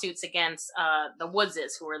lawsuits against the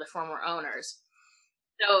Woodses, who were the former owners.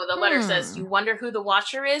 So the letter says, "You wonder who the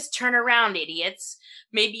Watcher is? Turn around, idiots.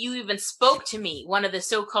 Maybe you even spoke to me, one of the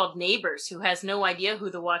so-called neighbors who has no idea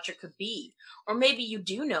who the Watcher could be. Or maybe you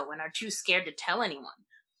do know and are too scared to tell anyone.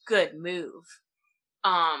 Good move."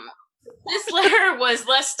 This letter was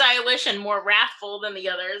less stylish and more wrathful than the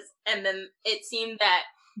others, and then it seemed that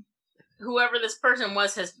whoever this person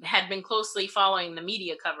was had been closely following the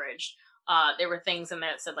media coverage. There were things in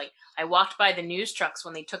there that said, I walked by the news trucks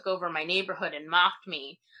when they took over my neighborhood and mocked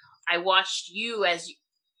me. I watched as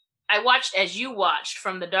you watched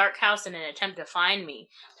from the dark house in an attempt to find me.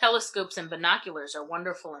 Telescopes and binoculars are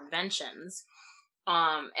wonderful inventions.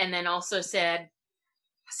 And then also said,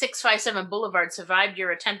 657 Boulevard survived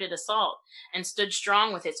your attempted assault and stood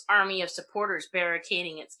strong with its army of supporters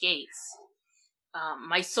barricading its gates.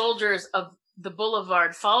 My soldiers of the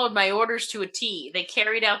Boulevard followed my orders to a T. They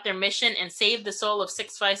carried out their mission and saved the soul of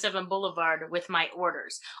 657 Boulevard with my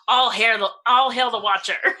orders. All hail the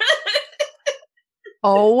Watcher.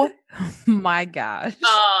 Oh my gosh.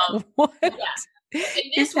 What? Yeah.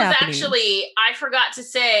 This was happening? Actually, I forgot to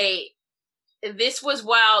say, this was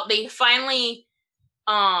while they finally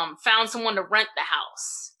found someone to rent the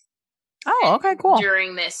house. Oh, okay, cool.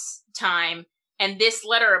 During this time. And this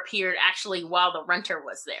letter appeared actually while the renter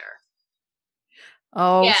was there.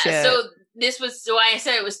 Oh, yeah, shit. So I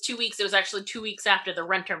said it was 2 weeks. It was actually 2 weeks after the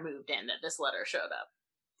renter moved in that this letter showed up.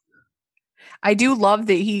 I do love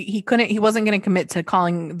that he wasn't going to commit to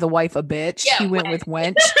calling the wife a bitch. Yeah, he went with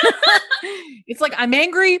wench. It's like, I'm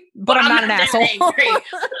angry, but I'm not an asshole. Right.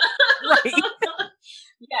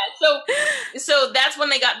 Yeah, so that's when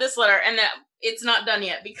they got this letter, and that it's not done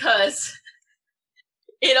yet because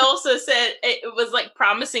it also said it was like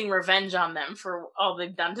promising revenge on them for all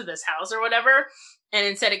they've done to this house or whatever. And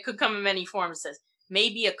it said it could come in many forms. It says,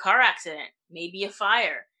 maybe a car accident, maybe a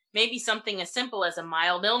fire, maybe something as simple as a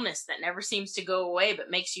mild illness that never seems to go away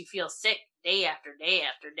but makes you feel sick day after day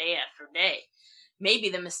after day after day. Maybe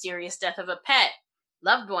the mysterious death of a pet,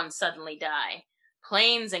 loved ones suddenly die,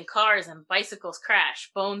 planes and cars and bicycles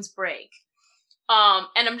crash, bones break.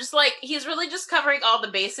 And I'm just like, he's really just covering all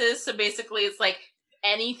the bases. So basically it's like,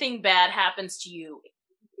 anything bad happens to you,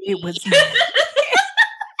 it was this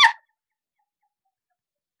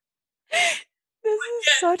is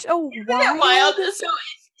such a wild.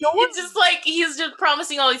 So it's just like he's just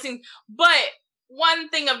promising all these things. But one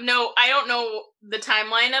thing of note, I don't know the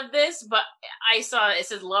timeline of this, but I saw it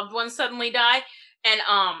says loved ones suddenly die, and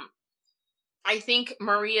I think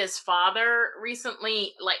Maria's father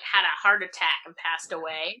recently like had a heart attack and passed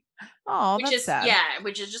away. Oh, which that's is sad. Yeah,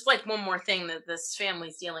 which is just like one more thing that this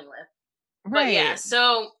family's dealing with. Right. But yeah,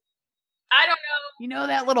 so I don't know. You know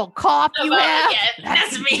that little cough you have? Yeah,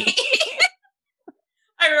 that's me.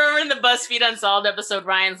 I remember in the BuzzFeed Unsolved episode,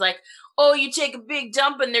 Ryan's like, "Oh, you take a big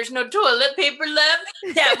dump and there's no toilet paper left?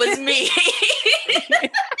 That was me."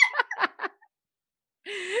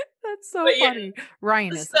 That's so funny.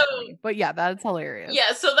 Ryan is so funny. But yeah, that's hilarious.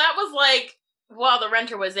 Yeah, so that was like while the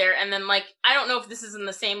renter was there, and then like I don't know if this is in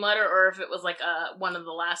the same letter or if it was like one of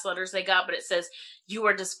the last letters they got, but it says, "You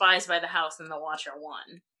are despised by the house and the watcher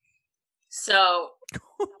won." So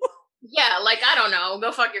yeah, like I don't know,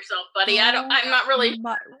 go fuck yourself, buddy. I'm not really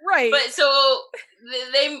right. But so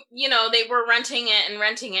they they were renting it,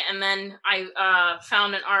 and then I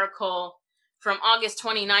found an article from August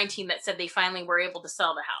 2019 that said they finally were able to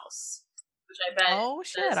sell the house, which I bet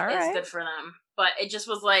is good for them. But it just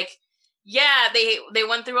was like, yeah, they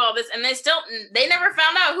went through all this, and they never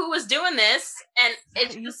found out who was doing this, and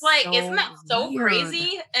it's just like, isn't that so weird.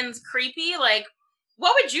 Crazy and creepy? Like,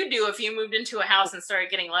 what would you do if you moved into a house and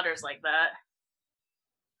started getting letters like that?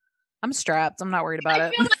 I'm strapped. I'm not worried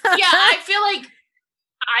about it. I feel like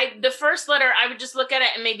the first letter, I would just look at it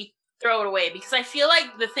and maybe throw it away, because I feel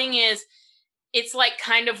like the thing is, it's like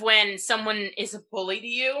kind of when someone is a bully to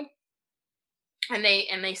you and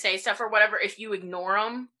they say stuff or whatever, if you ignore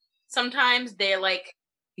them, sometimes they like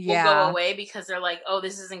will go away because they're like, oh,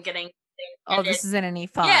 this isn't getting this isn't any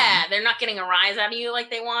fun. Yeah, they're not getting a rise out of you like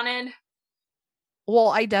they wanted. Well,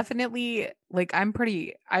 I definitely like I'd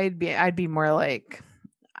be more like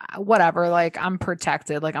whatever, like I'm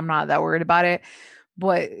protected, like I'm not that worried about it.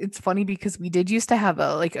 But it's funny because we did used to have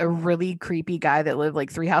a really creepy guy that lived like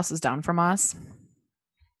 3 houses down from us.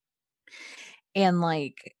 And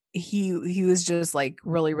like he was just like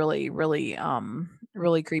really, really, really,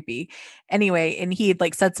 really creepy. Anyway, and he had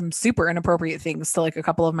like said some super inappropriate things to like a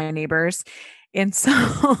couple of my neighbors. And so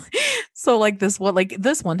like this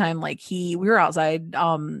one time, like we were outside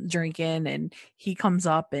drinking, and he comes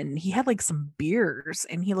up and he had like some beers,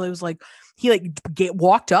 and he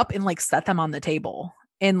walked up and like set them on the table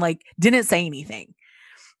and like didn't say anything.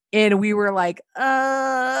 And we were like,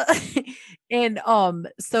 and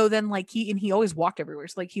so then like he always walked everywhere.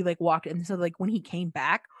 So like he like walked, and so like when he came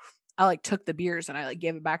back, I like took the beers and I like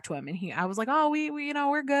gave it back to him, and I was like, oh, we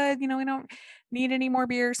we're good, we don't need any more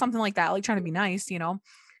beer, something like that, like trying to be nice,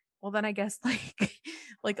 Well, then I guess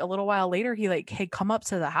like a little while later, he like had come up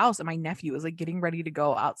to the house, and my nephew was like getting ready to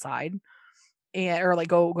go outside or like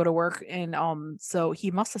go to work, and so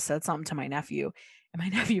he must have said something to my nephew, and my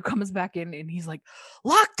nephew comes back in and he's like,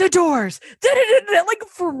 lock the doors, like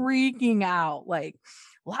freaking out, like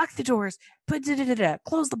lock the doors, but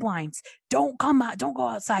close the blinds, don't go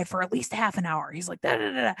outside for at least half an hour. He's like,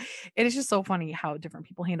 and it's just so funny how different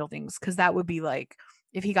people handle things, because that would be like,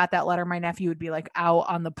 if he got that letter, my nephew would be like out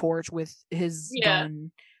on the porch with his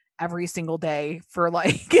gun every single day for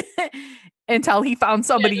like until he found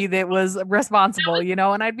somebody that was responsible,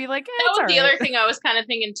 and I'd be like, that was the other thing I was kind of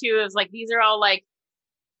thinking too, is like, these are all like,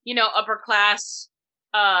 upper class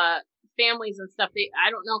families and stuff.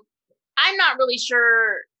 I don't know, I'm not really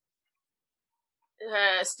sure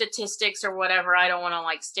statistics or whatever. I don't want to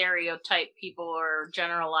like stereotype people or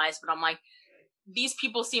generalize, but I'm like, these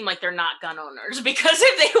people seem like they're not gun owners, because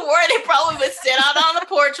if they were, they probably would sit out on the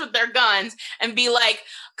porch with their guns and be like,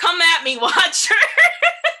 come at me, watcher.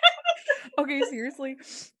 Okay, seriously,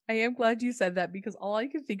 I am glad you said that, because all I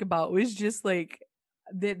could think about was just like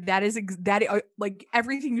that is like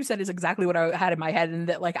everything you said is exactly what I had in my head, and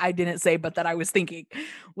that like I didn't say, but that I was thinking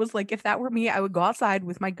was like, if that were me, I would go outside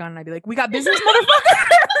with my gun and I'd be like, we got business,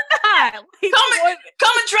 motherfucker. Like,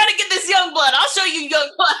 come and try to get this young blood. I'll show you young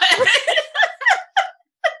blood.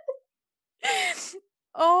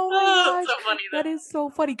 Oh my gosh. So funny. That is so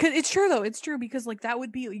funny. Cause it's true though. It's true because like that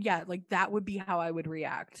would be that would be how I would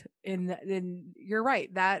react. And you're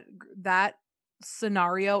right. That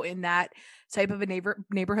scenario in that type of a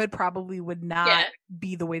neighborhood probably would not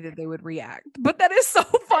be the way that they would react. But that is so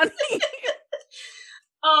funny.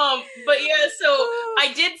 But yeah, so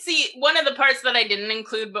I did see one of the parts that I didn't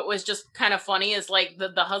include, but was just kind of funny is like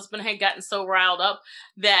the husband had gotten so riled up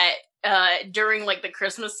that during like the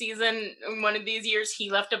Christmas season, in one of these years, he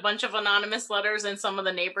left a bunch of anonymous letters in some of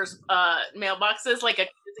the neighbors' mailboxes, like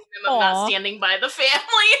accusing them of not standing by the family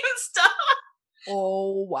and stuff.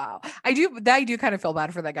 Oh wow. I do kind of feel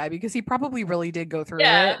bad for that guy because he probably really did go through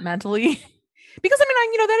it mentally. Because I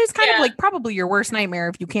mean, that is kind of like probably your worst nightmare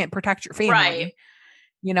if you can't protect your family. Right.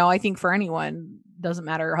 I think for anyone, doesn't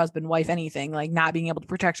matter, husband, wife, anything, like not being able to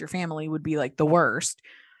protect your family would be like the worst.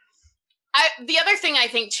 The other thing I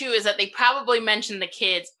think too is that they probably mentioned the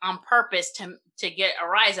kids on purpose to get a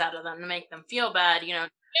rise out of them, to make them feel bad,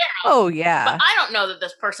 Oh yeah. But I don't know that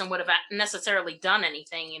this person would have necessarily done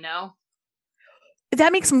anything,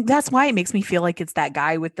 That's why it makes me feel like it's that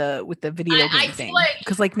guy with the video game thing.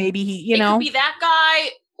 Because like maybe he, could be that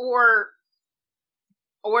guy or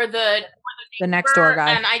the next door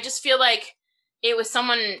guy. And I just feel like it was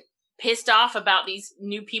someone pissed off about these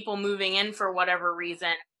new people moving in for whatever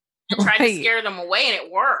reason and tried to scare them away, and it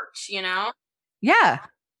worked, Yeah.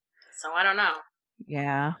 So I don't know.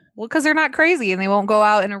 Yeah. Well, because they're not crazy and they won't go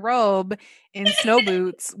out in a robe in snow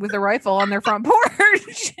boots with a rifle on their front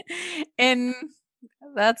porch. And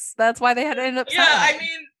that's why they had to end up selling. I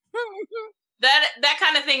mean that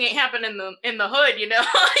kind of thing ain't happen in the hood, You're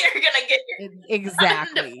gonna get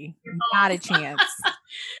exactly. Not a chance.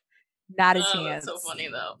 Not a chance. That's so funny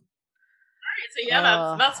though. All right, so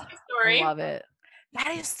yeah, that's my story. I love it.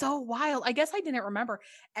 That is so wild. I guess I didn't remember,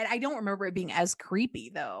 and I don't remember it being as creepy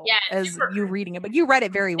though. As you reading it, but you read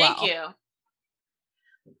it very well. Thank you.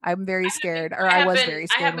 I'm very scared, I was very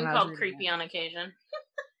scared. I have been called creepy on occasion.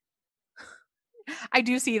 I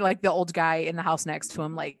do see like the old guy in the house next to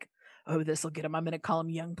him, like, oh, this will get him. I'm gonna call him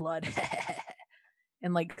Young Blood,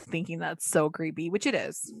 and like thinking that's so creepy, which it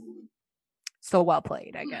is. So well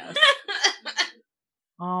played, I guess.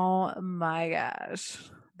 Oh my gosh,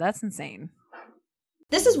 that's insane.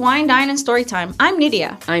 This is Wine, Dine, and Storytime. I'm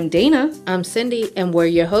Nydia. I'm Dana. I'm Cindy, and we're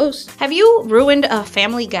your hosts. Have you ruined a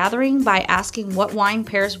family gathering by asking what wine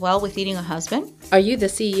pairs well with eating a husband? Are you the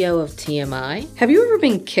CEO of TMI? Have you ever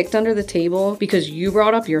been kicked under the table because you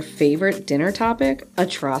brought up your favorite dinner topic,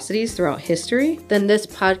 atrocities throughout history? Then this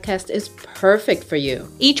podcast is perfect for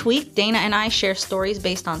you. Each week, Dana and I share stories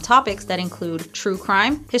based on topics that include true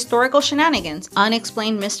crime, historical shenanigans,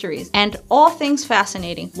 unexplained mysteries, and all things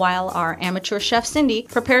fascinating, while our amateur chef Cindy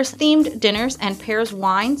prepares themed dinners and pairs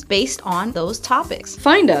wines based on those topics.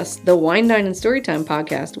 Find us, the Wine, Dine, and Storytime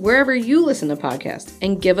podcast, wherever you listen to podcasts,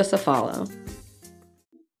 and give us a follow.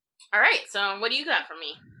 All right, so what do you got for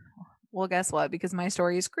me? Well, guess what? Because my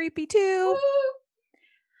story is creepy too. Woo!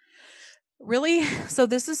 Really? So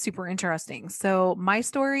this is super interesting. So my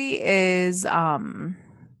story is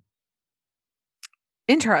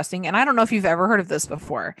interesting, and I don't know if you've ever heard of this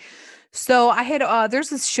before. So I had there's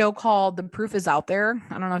this show called The Proof Is Out There.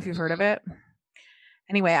 I don't know if you've heard of it.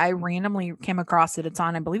 Anyway, I randomly came across it.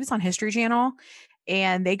 I believe it's on History Channel,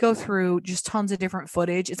 and they go through just tons of different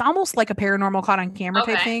footage. It's almost like a paranormal caught on camera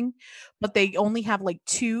type thing, but they only have like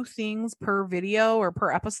 2 things per video or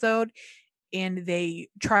per episode, and they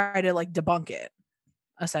try to like debunk it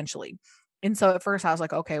essentially. And so at first I was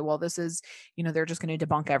like, okay, well, this is, they're just going to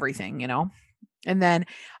debunk everything, and then,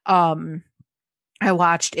 I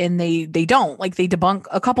watched and they don't, like, they debunk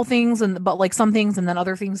a couple things but like some things, and then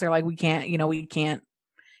other things they're like, we can't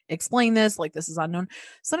explain this, like this is unknown.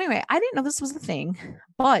 So anyway, I didn't know this was a thing,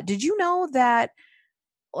 but did you know that,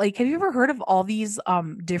 like, have you ever heard of all these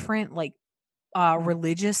different like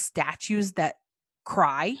religious statues that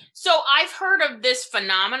cry? So I've heard of this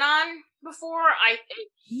phenomenon before.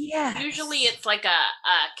 Yes. Usually it's like a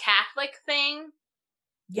Catholic thing.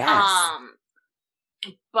 Yes.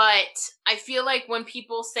 But I feel like when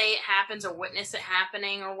people say it happens or witness it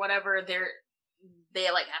happening or whatever, they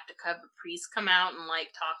like have to have a priest come out and like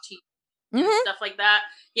talk to you and stuff like that.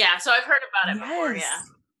 Yeah, so I've heard about it before, yeah.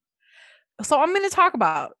 So I'm going to talk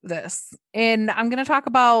about this, and I'm going to talk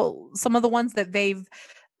about some of the ones that they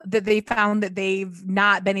found that they've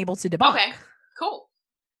not been able to debunk. Okay, cool.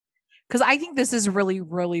 Because I think this is really,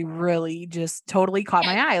 really, really just totally caught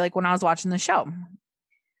my eye, like when I was watching the show.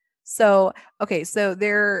 So, okay, so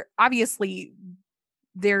there's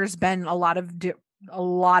been a lot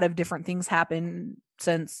of different things happen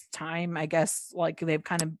since time, I guess, like they've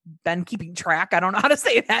kind of been keeping track. I don't know how to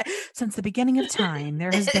say that. Since the beginning of time,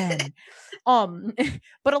 there has been.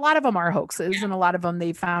 But a lot of them are hoaxes, and a lot of them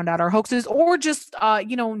they found out are hoaxes, or just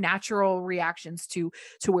natural reactions to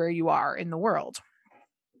where you are in the world.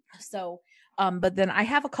 So, but then I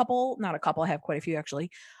have not a couple, I have quite a few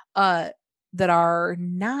actually, that are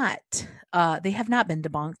not, they have not been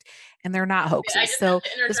debunked, and they're not hoaxes. So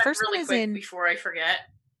this first one is in before I forget.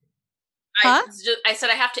 Huh? I said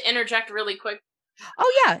I have to interject really quick.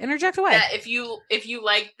 Oh yeah, interject away. Yeah, if you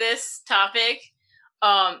like this topic,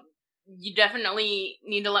 you definitely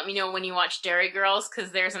need to let me know when you watch Dairy Girls,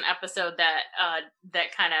 because there's an episode that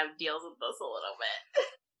kind of deals with this a little bit.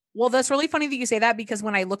 Well, that's really funny that you say that, because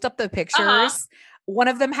when I looked up the pictures, one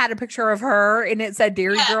of them had a picture of her and it said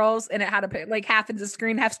Dairy Girls, and it had a half into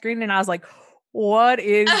screen, half screen, and I was like, what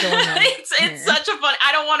is going on? It's such a fun.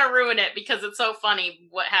 I don't want to ruin it because it's so funny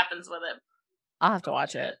what happens with it. I'll have to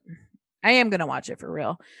watch it. I am gonna watch it for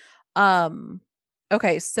real.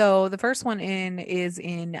 Okay, so the first one is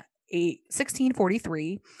in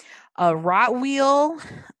 1643. Rottweil,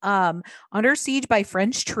 under siege by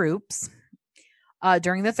French troops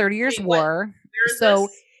during the 30 Years' War. Where is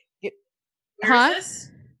this?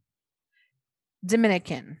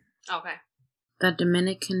 Dominican. Okay. The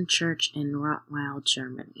Dominican Church in Rottweil,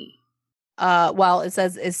 Germany. Well, it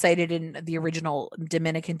says is cited in the original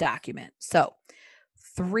Dominican document. So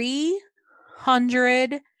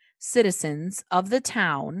 300 citizens of the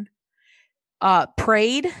town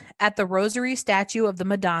prayed at the Rosary statue of the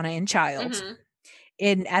Madonna and Child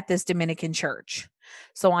at this Dominican church.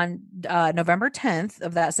 So on November 10th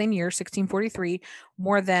of that same year, 1643,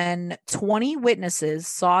 more than 20 witnesses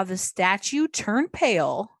saw the statue turn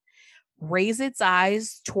pale, raise its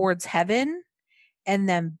eyes towards heaven, and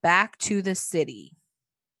then back to the city.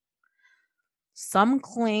 Some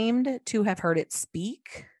claimed to have heard it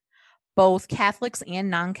speak. Both Catholics and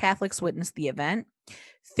non-Catholics witnessed the event.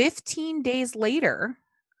 15 days later,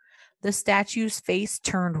 the statue's face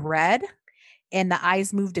turned red and the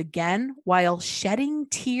eyes moved again while shedding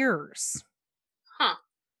tears.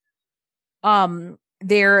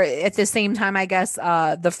 There at the same time, I guess,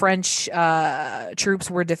 the French troops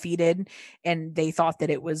were defeated, and they thought that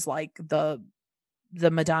it was like the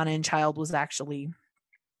Madonna and Child was actually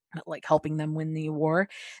like helping them win the war.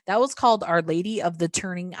 That was called Our Lady of the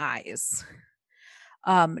Turning Eyes.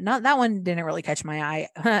 Not that one didn't really catch my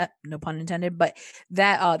eye, no pun intended, but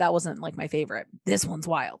that wasn't like my favorite. This one's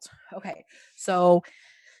wild. Okay, so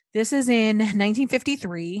this is in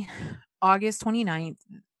 1953, August 29th.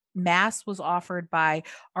 Mass was offered by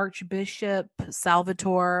Archbishop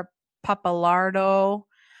Salvatore Pappalardo,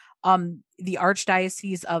 the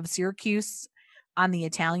Archdiocese of Syracuse on the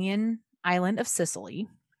Italian island of Sicily.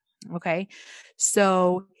 Okay,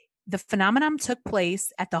 so the phenomenon took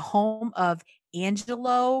place at the home of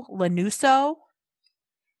Angelo Lanuso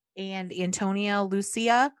and Antonia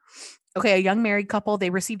Lucia. Okay, a young married couple. They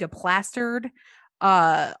received a plastered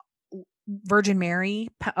Virgin Mary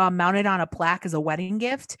mounted on a plaque as a wedding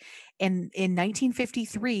gift. And in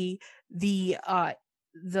 1953, the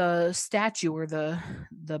statue, or the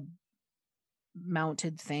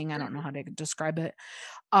mounted thing, I don't know how to describe it,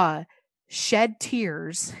 shed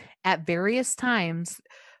tears at various times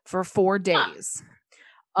for 4 days.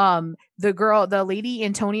 The lady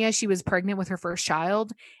Antonia, she was pregnant with her first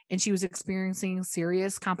child, and she was experiencing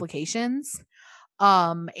serious complications.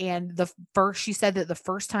 And she said that the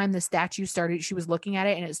first time the statue started, she was looking at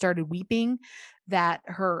it and it started weeping, that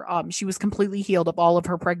her, she was completely healed of all of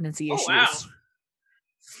her pregnancy issues. Wow.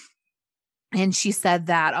 And she said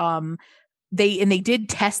that, they did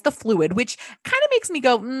test the fluid, which kind of makes me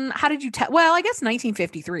go, how did you test? Well, I guess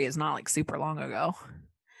 1953 is not like super long ago.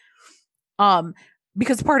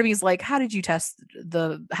 Because part of me is like, how did you test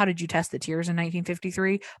the tears in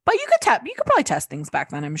 1953? But you could probably test things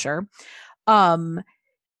back then, I'm sure. So yeah,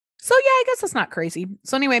 I guess that's not crazy.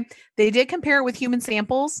 So anyway, they did compare it with human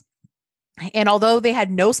samples, and although they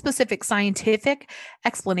had no specific scientific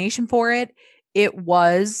explanation for it, it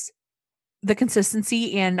was the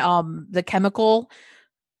consistency and the chemical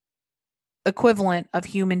equivalent of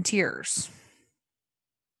human tears.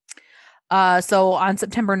 So on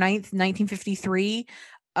September 9th, 1953,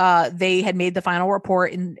 they had made the final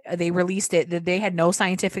report, and they released it that they had no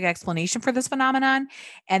scientific explanation for this phenomenon,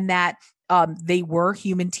 and that they were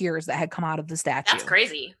human tears that had come out of the statue. That's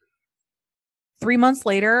crazy. 3 months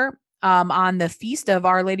later, on the feast of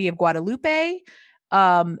Our Lady of Guadalupe,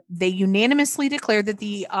 they unanimously declared that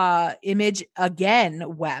the image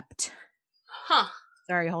again wept.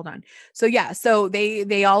 Sorry, hold on. So yeah, so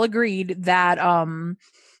they all agreed that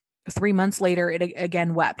 3 months later, it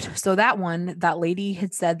again wept. So that lady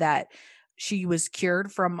had said that she was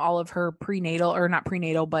cured from all of her prenatal, or not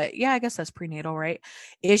prenatal, but yeah, I guess that's prenatal, right?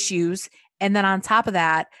 Issues. And then on top of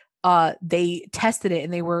that, they tested it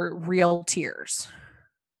and they were real tears.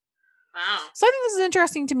 Wow. So I think this is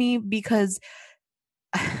interesting to me because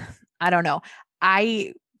I don't know.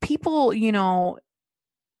 People, you know,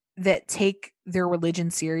 that take their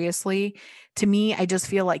religion seriously, to me, I just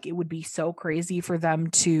feel like it would be so crazy for them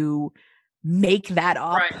to make that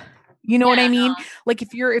up. Right. You know what I mean? No. Like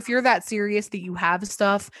if you're that serious that you have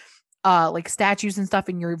stuff, like statues and stuff,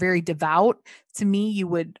 and you're very devout, to me, you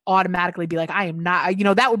would automatically be like, I am not, you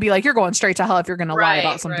know, that would be like, you're going straight to hell if you're going to lie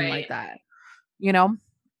about something like that, you know?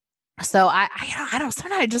 So I don't,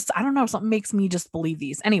 sometimes I don't know, something makes me just believe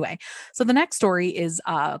these. Anyway, so the next story is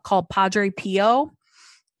called Padre Pio.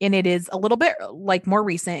 And it is a little bit like more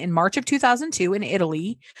recent. In March of 2002 in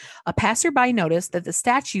Italy, a passerby noticed that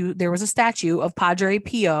there was a statue of Padre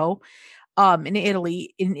Pio in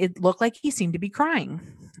Italy, and it looked like he seemed to be crying.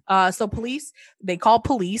 So they call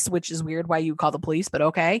police, which is weird why you call the police, but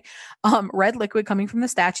okay. Red liquid coming from the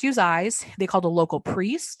statue's eyes. They called a local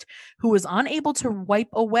priest who was unable to wipe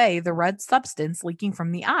away the red substance leaking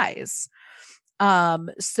from the eyes.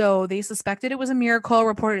 So they suspected it was a miracle,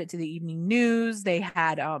 reported it to the evening news. They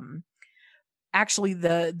had, actually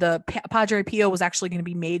the Padre Pio was actually going to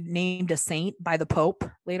be named a saint by the Pope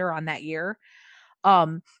later on that year.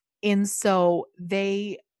 And so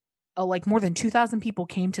they, like more than 2,000 people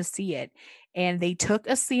came to see it, and they took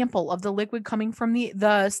a sample of the liquid coming from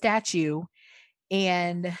the statue,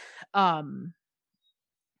 and,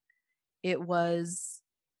 it was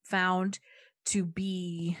found to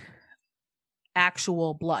be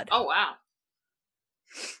actual blood. Oh, wow.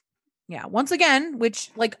 Yeah. Once again, which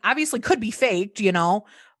like obviously could be faked, you know,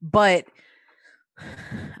 but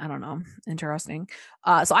I don't know. Interesting.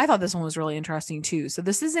 So I thought this one was really interesting too. So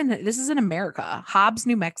this is in America, Hobbs,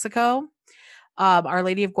 New Mexico. Our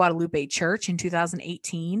Lady of Guadalupe Church in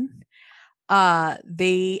 2018.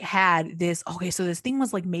 They had this, okay, so this thing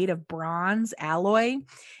was like made of bronze alloy,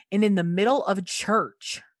 and in the middle of a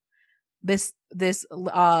church, this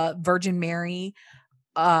Virgin Mary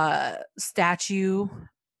statue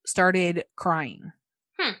started crying.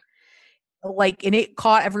 Like, and it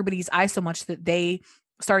caught everybody's eye so much that they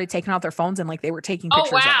started taking out their phones and like they were taking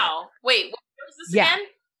pictures. Oh wow. Wait, what was this again?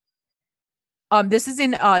 This is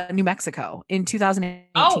in New Mexico in 2018.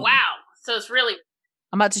 Oh wow. So it's really,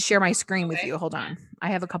 I'm about to share my screen with you. Hold on. I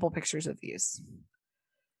have a couple pictures of these.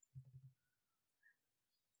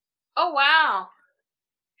 oh wow.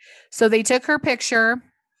 So they took her picture,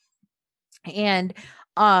 and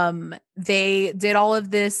they did all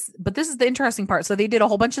of this, but this is the interesting part. So they did a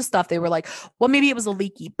whole bunch of stuff. They were like, well, maybe it was a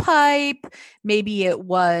leaky pipe, maybe it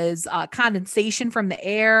was condensation from the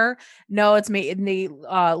air. No, it's made, and they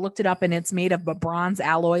looked it up, and it's made of a bronze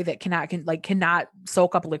alloy that cannot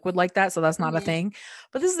soak up liquid like that. So that's not a thing.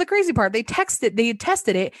 But this is the crazy part. They tested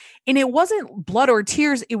it, and it wasn't blood or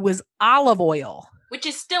tears, it was olive oil. Which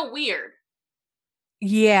is still weird.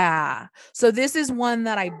 Yeah. So this is one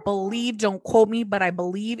that I believe, don't quote me, but I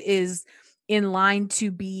believe is in line to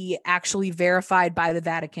be actually verified by the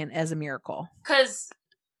Vatican as a miracle. Because,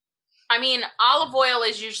 I mean, olive oil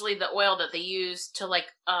is usually the oil that they use to like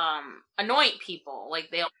anoint people. Like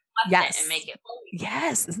they'll it and make it holy.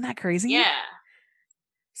 Yes. Isn't that crazy? Yeah.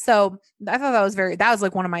 So I thought that was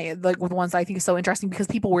like one of my, like with the ones I think is so interesting because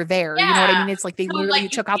people were there. Yeah. You know what I mean? It's like they literally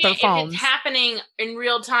took out their phones. If it's happening in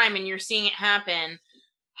real time and you're seeing it happen,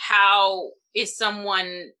 how is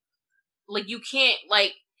someone, like, you can't,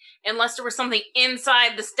 like, unless there was something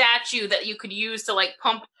inside the statue that you could use to like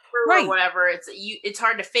pump through or whatever, it's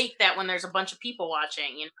hard to fake that when there's a bunch of people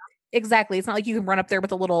watching, you know? Exactly. It's not like you can run up there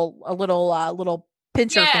with a little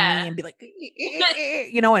pincher thingy and be like,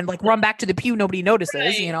 you know, and like run back to the pew. Nobody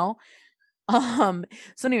notices, you know? So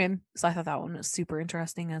anyway, so I thought that one was super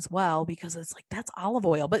interesting as well, because it's like, that's olive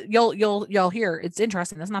oil, but you'll hear it's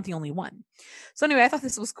interesting. That's not the only one. So anyway, I thought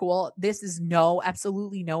this was cool. This is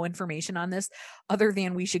absolutely no information on this other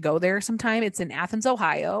than we should go there sometime. It's in Athens,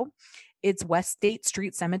 Ohio. It's West State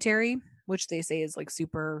Street Cemetery, which they say is like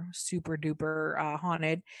super, super duper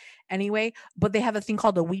haunted anyway. But they have a thing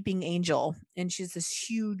called a weeping angel, and she's this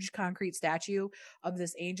huge concrete statue of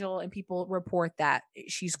this angel, and people report that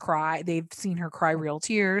she's cried. They've seen her cry real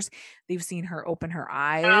tears. They've seen her open her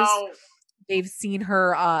eyes. Oh. They've seen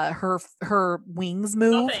her her wings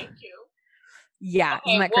move. Oh, thank you. Yeah,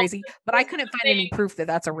 isn't that crazy? But I couldn't find any proof that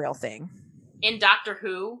that's a real thing. In Doctor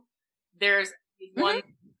Who, there's one.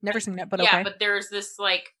 Never seen that, but yeah, okay. but there's this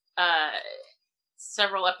like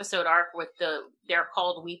several episode arc with they're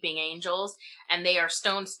called Weeping Angels, and they are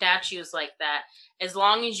stone statues like that. As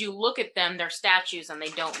long as you look at them, they're statues and they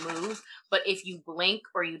don't move. But if you blink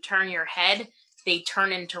or you turn your head, they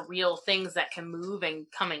turn into real things that can move and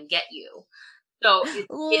come and get you. So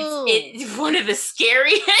it's one of the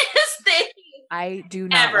scariest things I do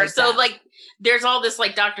not ever. like So that. like, there's all this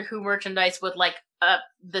like Doctor Who merchandise with like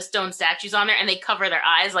the stone statues on there, and they cover their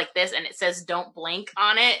eyes like this, and it says "Don't blink"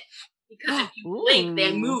 on it. Because if you blink,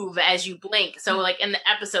 they move as you blink. So, like, in the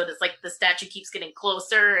episode, it's like the statue keeps getting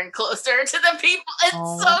closer and closer to the people. It's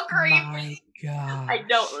so creepy. I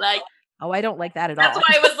don't like. Oh, I don't like that at That's all.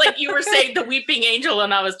 why I was like, you were saying the Weeping Angel,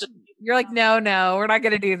 and I was just. You're like, no, we're not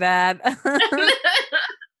going to do that.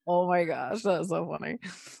 Oh my gosh, that's so funny.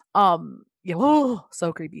 Yeah,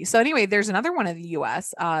 so creepy. So anyway, there's another one in the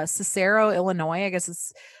U.S. Cicero, Illinois. I guess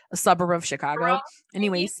it's a suburb of Chicago.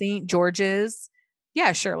 Anyway, St. George's.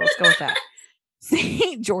 Yeah, sure. Let's go with that.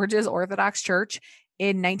 St. George's Orthodox Church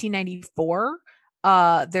in 1994.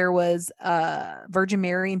 There was Virgin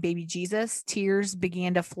Mary and baby Jesus. Tears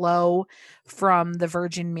began to flow from the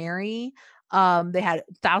Virgin Mary. They had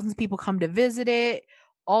thousands of people come to visit it.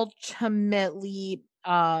 Ultimately,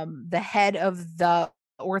 the head of the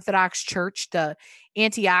Orthodox Church, the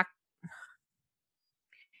Antioch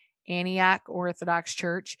Orthodox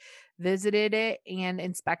Church, visited it and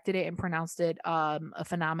inspected it and pronounced it a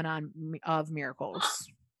phenomenon of miracles.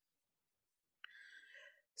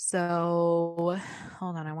 So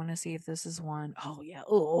hold on, I want to see if this is one. Oh yeah.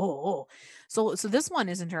 So this one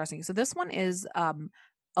is interesting. So this one is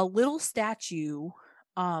a little statue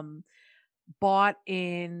bought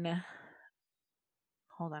in.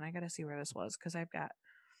 Hold on, I gotta see where this was because I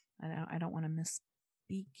don't want to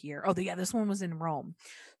misspeak here. Oh yeah, this one was in Rome.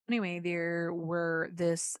 Anyway, there were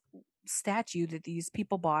this statue that these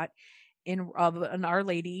people bought of an Our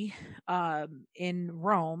Lady in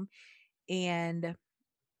Rome, and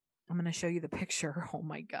I'm going to show you the picture. Oh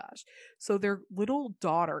my gosh. So their little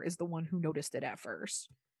daughter is the one who noticed it at first.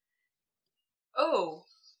 Oh.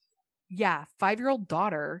 Yeah, 5-year-old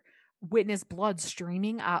daughter witnessed blood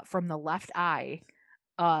streaming out from the left eye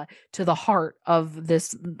to the heart of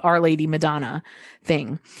this Our Lady Madonna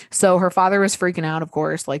thing. So her father was freaking out, of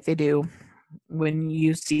course, like they do when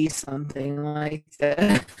you see something like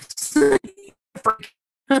this. So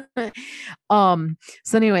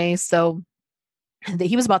anyway,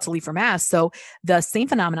 he was about to leave for mass. So the same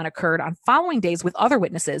phenomenon occurred on following days with other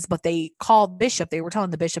witnesses, but they called bishop. They were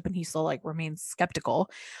telling the bishop and he still like remained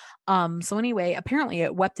skeptical. So anyway, apparently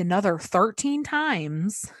it wept another 13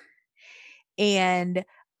 times. And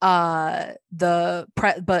when the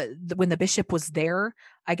bishop was there,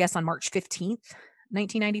 I guess on March 15th,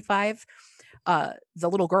 1995, the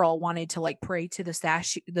little girl wanted to like pray to the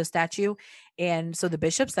statue. And so the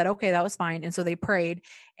bishop said, okay, that was fine. And so they prayed,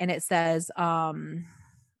 and it says,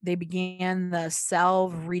 they began the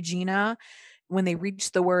Salve Regina. When they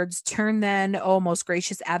reached the words, turn then, O most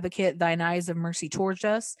gracious advocate, thine eyes of mercy towards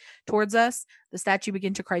us, the statue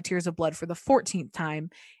began to cry tears of blood for the 14th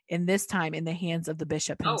time, and this time in the hands of the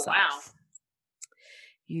bishop himself. Oh, wow.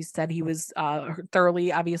 He said he was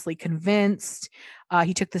thoroughly, obviously convinced.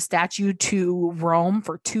 He took the statue to Rome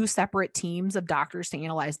for 2 separate teams of doctors to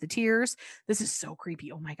analyze the tears. This is so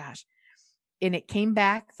creepy. Oh my gosh. And it came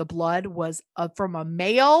back. The blood was from a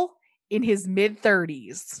male in his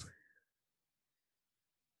mid-30s.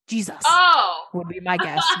 Jesus. Oh. Would be my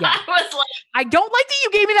guess. Yeah. I don't like that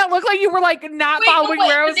you gave me that look like you were like not following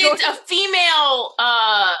where I was going. It's a female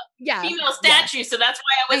female statue, yeah. So that's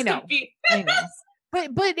why I was confused. I know. But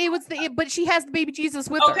it was but she has the baby Jesus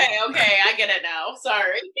with her. Okay, I get it now.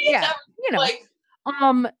 Sorry. Yeah.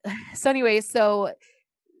 So anyway, so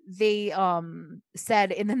they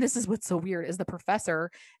said, and then this is what's so weird, is the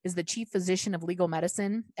professor is the chief physician of legal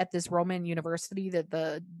medicine at this Roman university that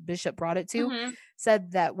the bishop brought it to,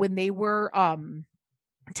 said that when they were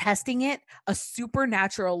testing it, a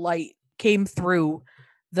supernatural light came through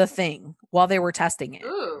the thing while they were testing it.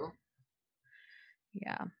 Ooh.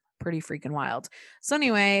 Yeah, pretty freaking wild. So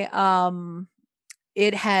anyway,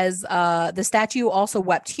 it has the statue also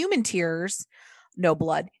wept human tears, no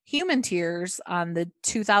blood, human tears on the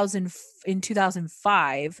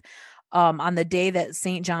 2005 on the day that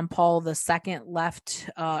St. John Paul II left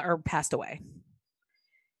or passed away.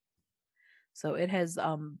 So it has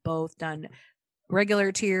both done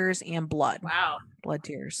regular tears and blood. Wow. Blood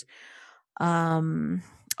tears.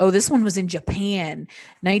 This one was in Japan,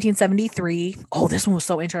 1973. Oh, this one was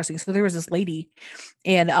so interesting. So there was this lady,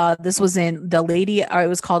 and this was in it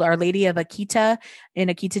was called Our Lady of Akita in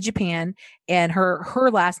Akita, Japan. And her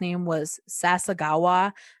last name was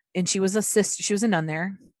Sasagawa, and she was a sister. She was a nun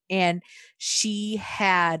there. and she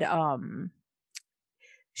had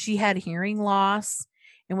hearing loss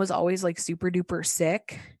and was always like super duper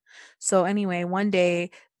sick. So anyway, one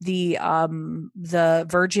day the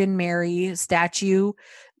Virgin Mary statue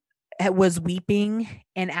was weeping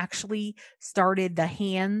and actually started, the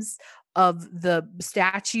hands of the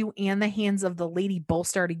statue and the hands of the lady both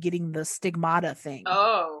started getting the stigmata thing.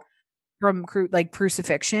 Oh. From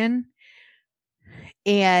crucifixion.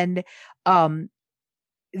 And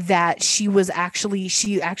that she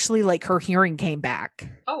actually like her hearing came back.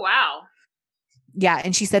 Oh wow. Yeah,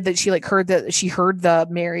 and she said that she heard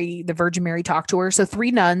the Virgin Mary talk to her. So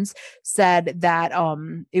 3 nuns said that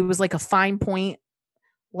it was like a fine point,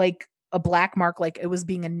 like a black mark, like it was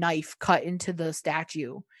being a knife cut into the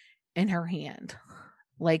statue in her hand,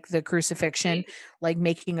 like the crucifixion, like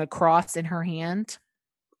making a cross in her hand.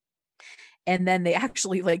 And then they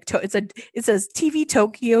actually it says TV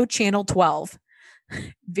Tokyo Channel 12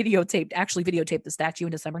 videotaped the statue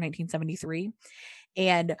in December 1973.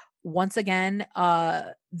 And once again,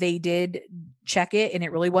 they did check it, and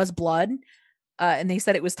it really was blood. And they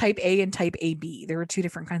said it was type A and type AB. There were 2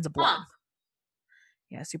 different kinds of blood. Huh.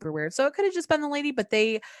 Yeah, super weird. So it could have just been the lady, but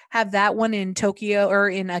they have that one in Tokyo, or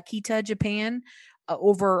in Akita, Japan.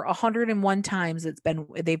 Over 101 times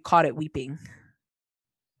they've caught it weeping.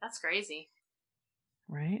 That's crazy.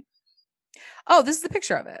 Right? Oh, this is the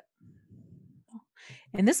picture of it.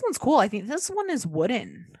 And this one's cool. I think this one is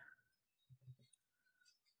wooden.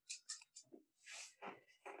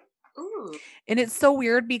 Ooh. And it's so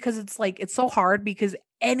weird because it's so hard because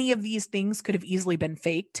any of these things could have easily been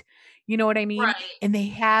faked. You know what I mean? Right. And they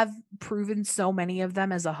have proven so many of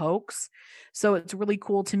them as a hoax. So it's really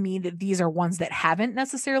cool to me that these are ones that haven't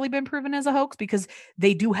necessarily been proven as a hoax, because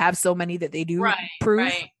they do have so many that they do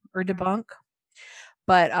prove or debunk.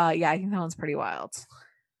 But yeah, I think that one's pretty wild.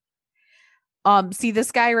 See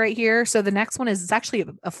this guy right here. So the next one is, it's actually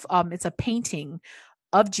it's a painting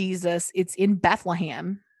of Jesus. It's in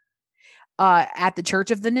Bethlehem, at the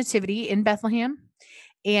Church of the Nativity in Bethlehem.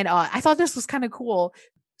 And I thought this was kind of cool.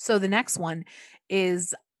 So the next one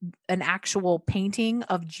is an actual painting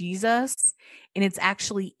of Jesus, and it's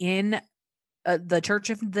actually in the Church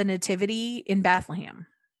of the Nativity in Bethlehem.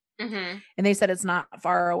 Mm-hmm. And they said it's not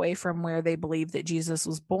far away from where they believe that Jesus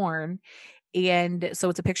was born. And so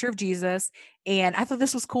it's a picture of Jesus. And I thought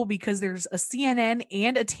this was cool because there's a CNN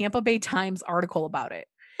and a Tampa Bay Times article about it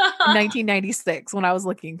in 1996. When I was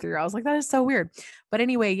looking through, I was like, that is so weird. But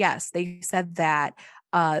anyway, yes, they said that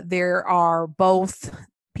there are both,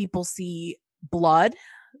 people see blood,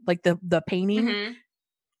 like the painting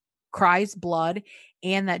cries blood,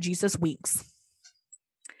 and that Jesus winks.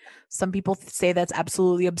 Some people say that's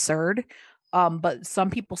absolutely absurd. But some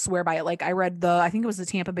people swear by it. Like I read I think it was the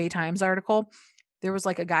Tampa Bay Times article. There was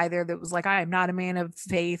like a guy there that was like, I am not a man of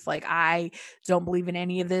faith. Like I don't believe in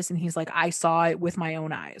any of this. And he's like, I saw it with my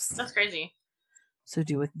own eyes. That's crazy. So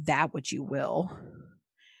do with that what you will.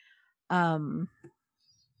 So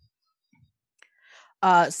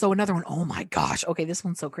another one, oh my gosh. Okay, this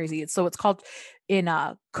one's so crazy. It's called in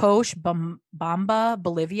Cochabamba,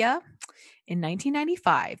 Bolivia, in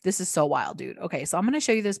 1995. This is so wild, dude. Okay, so I'm going to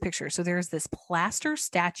show you this picture. So there's this plaster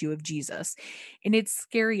statue of Jesus, and it's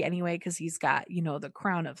scary anyway because he's got, the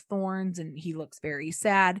crown of thorns, and he looks very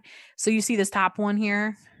sad. So you see this top one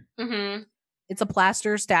here? Mm-hmm. It's a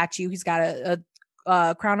plaster statue. He's got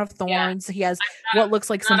a crown of thorns. Yeah. He has what looks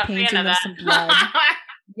like some painting of some blood.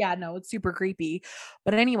 Yeah, no, it's super creepy.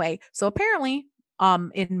 But anyway, so apparently,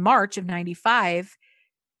 in March of 95,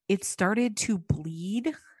 it started to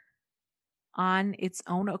bleed on its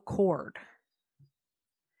own accord.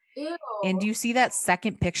 Ew. And do you see that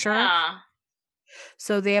second picture? Yeah.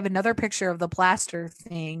 So they have another picture of the plaster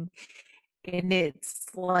thing, and it's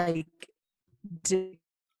like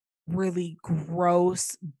really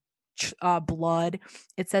gross blood.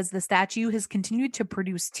 It says the statue has continued to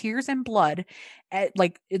produce tears and blood.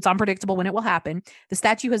 Like it's unpredictable when it will happen. The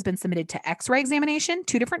statue has been submitted to X-ray examination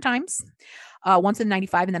 2 different times. Once in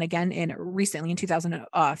 95 and then again recently in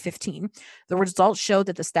 2015. The results show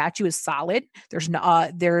that the statue is solid.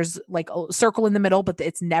 There's like a circle in the middle, but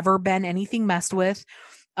it's never been anything messed with.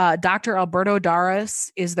 Dr. Alberto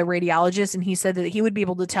Daras is the radiologist, and he said that he would be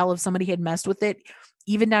able to tell if somebody had messed with it,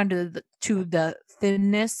 even down to the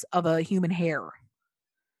thinness of a human hair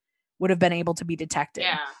would have been able to be detected.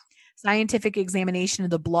 Yeah. Scientific examination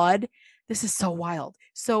of the blood. This is so wild.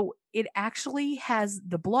 So it actually has,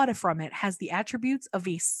 the blood from it has the attributes of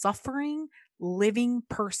a suffering, living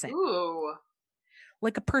person. Ooh.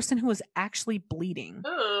 Like a person who is actually bleeding.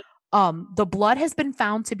 Ooh. The blood has been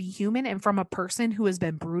found to be human and from a person who has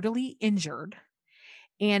been brutally injured.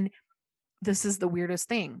 And this is the weirdest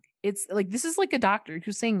thing. It's like, this is like a doctor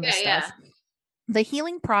who's saying this Yeah, stuff. The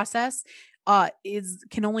healing process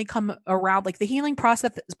can only come around, like the healing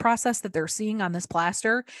process that they're seeing on this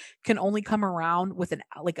plaster can only come around with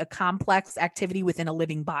a complex activity within a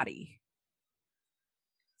living body.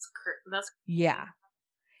 That's yeah.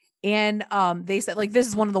 And they said, like, this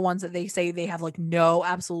is one of the ones that they say they have like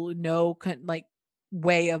absolutely no like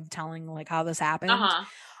way of telling like how this happened.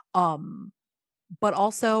 But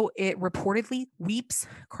also it reportedly weeps,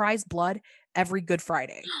 cries blood every Good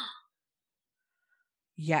Friday.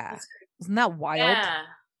 Yeah. Isn't that wild?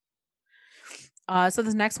 Yeah. So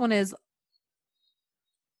this next one is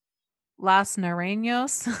Las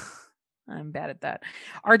Nareños. I'm bad at that.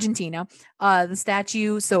 Argentina. The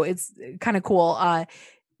statue. So it's kind of cool.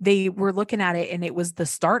 They were looking at it and it was the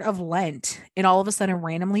start of Lent, and all of a sudden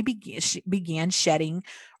randomly began shedding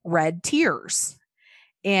red tears.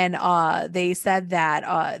 And they said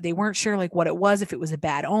that they weren't sure like what it was, if it was a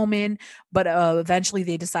bad omen, but eventually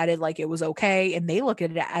they decided like it was okay, and they look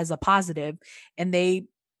at it as a positive, and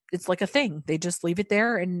it's like a thing. They just leave it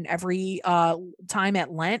there, and every time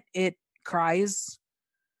at Lent it cries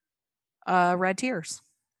red tears.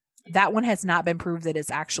 That one has not been proved that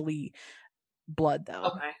it's actually blood though.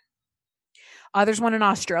 Okay. There's one in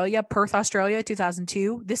Australia, Perth, Australia,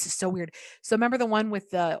 2002. This is so weird. So remember the one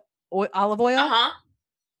with the olive oil?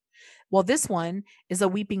 Well, this one is a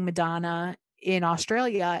weeping Madonna in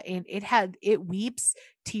Australia, and it weeps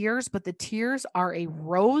tears, but the tears are a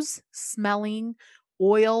rose smelling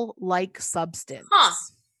oil-like substance.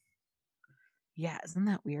 Yeah, isn't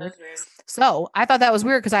that weird? That's weird. So I thought that was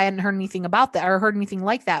weird because I hadn't heard anything about that or heard anything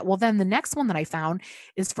like that. Well, then the next one that I found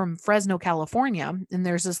is from Fresno, California. And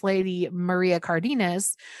there's this lady, Maria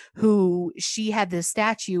Cardenas, who she had this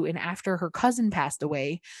statue. And after her cousin passed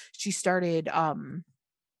away, she started,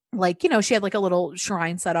 like, she had like a little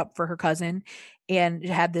shrine set up for her cousin, and it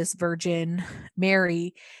had this Virgin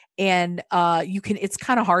Mary. And it's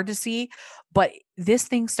kind of hard to see, but this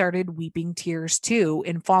thing started weeping tears too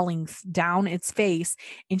and falling down its face,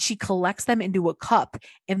 and she collects them into a cup,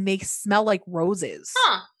 and they smell like roses.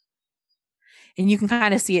 And you can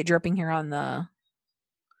kind of see it dripping here on the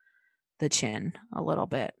chin a little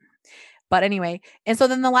bit. But anyway, and so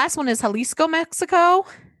then the last one is Jalisco, Mexico.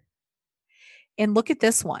 And look at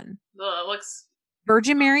this one. It looks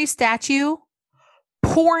Virgin Mary statue,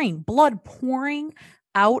 blood pouring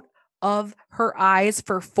out of her eyes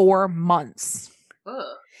for 4 months. Ugh.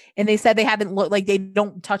 And they said they haven't looked, like they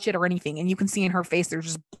don't touch it or anything. And you can see in her face, there's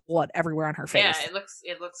just blood everywhere on her face. Yeah,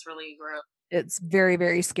 it looks really gross. It's very,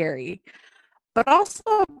 very scary. But also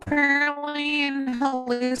apparently in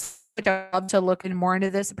Jalisco, I'd love to look more into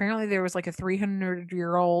this. Apparently there was like a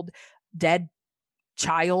 300-year-old dead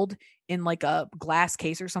child in like a glass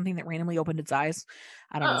case or something that randomly opened its eyes.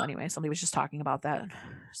 I don't know. Anyway, somebody was just talking about that.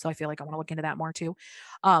 So I feel like I want to look into that more too.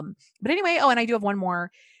 But anyway, and I do have one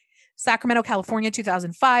more. Sacramento, California,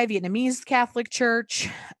 2005, Vietnamese Catholic Church.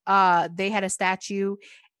 They had a statue,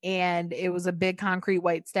 and it was a big concrete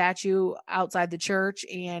white statue outside the church.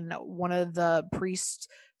 And one of the priests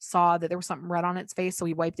saw that there was something red on its face. So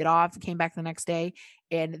he wiped it off, came back the next day,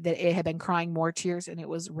 and that it had been crying more tears, and it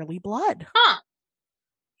was really blood.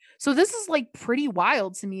 So this is like pretty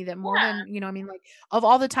wild to me that more than, like of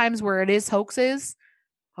all the times where it is hoaxes,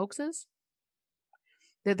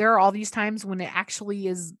 that there are all these times when it actually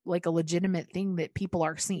is like a legitimate thing that people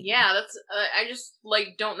are seeing. Yeah, that's, I just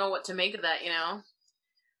like don't know what to make of that,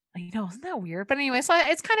 isn't that weird? But anyway, so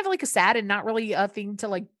it's kind of like a sad and not really a thing to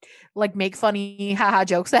like make funny haha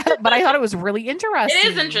jokes at, but I thought it was really interesting.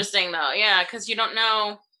 It is interesting though. Yeah. 'Cause you don't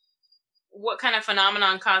know what kind of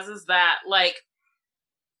phenomenon causes that. Like,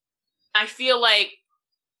 I feel like,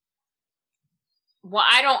 well,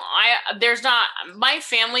 there's not, my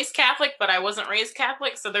family's Catholic, but I wasn't raised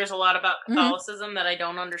Catholic. So there's a lot about Catholicism that I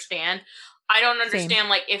don't understand. I don't understand,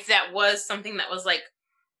 like, if that was something that was like,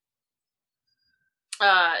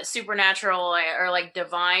 supernatural or like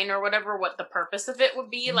divine or whatever, what the purpose of it would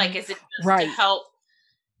be. Like, is it just to help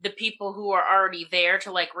the people who are already there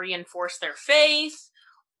to like reinforce their faith,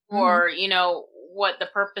 or, what the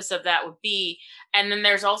purpose of that would be? And then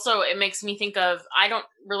there's also, it makes me think of, I don't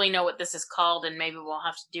really know what this is called, and maybe we'll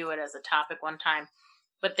have to do it as a topic one time,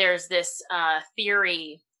 but there's this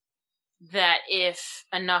theory that if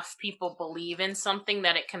enough people believe in something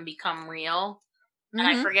that it can become real. And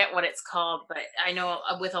I forget what it's called, but I know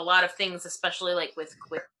with a lot of things, especially like with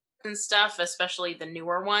quiz and stuff, especially the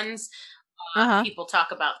newer ones, people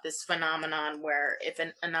talk about this phenomenon where if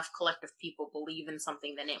enough collective people believe in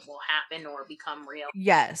something, then it will happen or become real.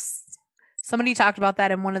 Yes. Somebody talked about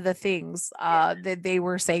that in one of the things that they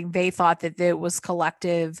were saying they thought that it was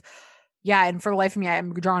collective Yeah, and for the life of me,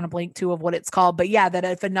 I'm drawing a blank too of what it's called. But yeah, that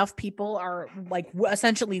if enough people are like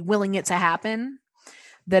essentially willing it to happen,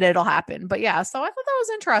 that it'll happen. But yeah, so I thought that was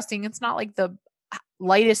interesting. It's not like the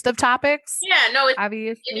lightest of topics. Yeah, no,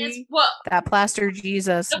 obviously it is. Well, that plaster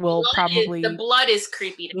Jesus will probably the blood is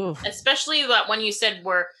creepy, Oof. Especially that when you said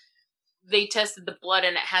where they tested the blood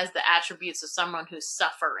and it has the attributes of someone who's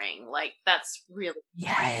suffering. Like that's really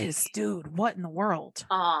yes, dude. What in the world?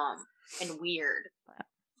 And weird.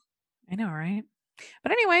 I know, right?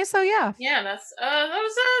 But anyway, so yeah. Yeah, that's that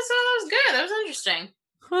was good. That was interesting.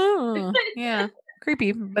 Yeah.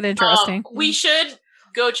 Creepy, but interesting. We should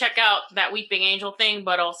go check out that Weeping Angel thing,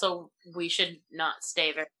 but also we should not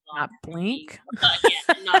stay very long. Not blink.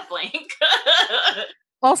 Not blink.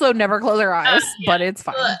 Also, never close our eyes, but it's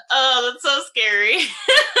fine. Oh, that's so scary.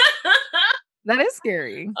 That is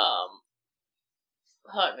scary. Oh,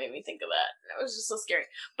 it made me think of that. It was just so scary.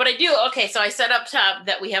 But I do. Okay, so I set up top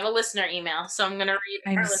that we have a listener email, so I'm gonna read.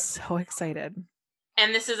 I'm so excited.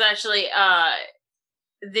 And this is actually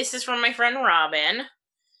this is from my friend Robin.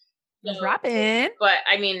 Robin. But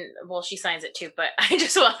I mean, well, she signs it too. But I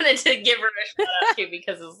just wanted to give her a shout out too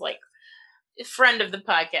because it's like a friend of the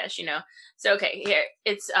podcast, you know. So okay, here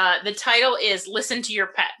it's the title is "Listen to Your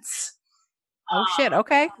Pets." Oh shit,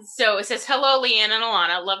 okay. So it says, "Hello, Leanne and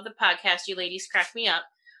Alana. Love the podcast. You ladies crack me up.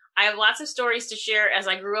 I have lots of stories to share as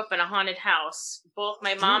I grew up in a haunted house. Both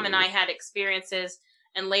my mom and I had experiences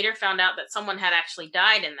and later found out that someone had actually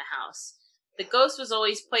died in the house. The ghost was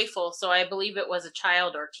always playful, so I believe it was a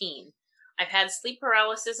child or teen. I've had sleep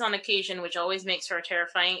paralysis on occasion, which always makes for a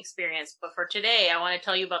terrifying experience, but for today, I want to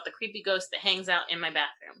tell you about the creepy ghost that hangs out in my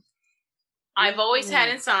bathroom. I've always had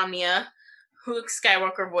insomnia. Luke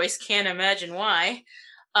Skywalker voice, can't imagine why.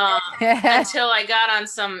 Until I got on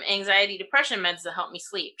some anxiety depression meds that helped me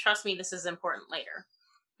sleep. Trust me, this is important later.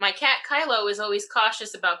 My cat Kylo is always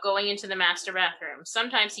cautious about going into the master bathroom.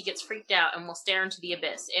 Sometimes he gets freaked out and will stare into the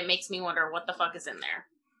abyss. It makes me wonder what the fuck is in there.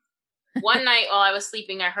 One night while I was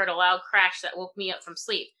sleeping, I heard a loud crash that woke me up from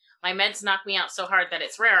sleep. My meds knocked me out so hard that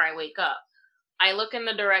it's rare I wake up. I look in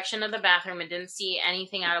the direction of the bathroom and didn't see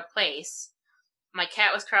anything out of place. My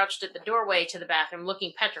cat was crouched at the doorway to the bathroom,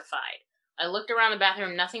 looking petrified. I looked around the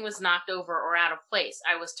bathroom. Nothing was knocked over or out of place.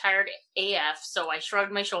 I was tired AF, so I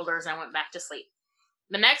shrugged my shoulders and went back to sleep.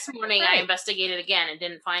 The next morning, I investigated again and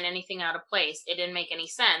didn't find anything out of place. It didn't make any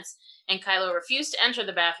sense, and Kylo refused to enter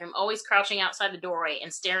the bathroom, always crouching outside the doorway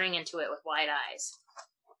and staring into it with wide eyes.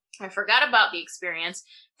 I forgot about the experience,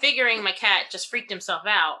 figuring my cat just freaked himself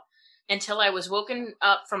out, until I was woken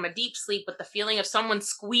up from a deep sleep with the feeling of someone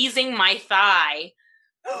squeezing my thigh.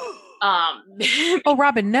 Oh,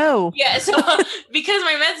 Robin, no. Yeah, so because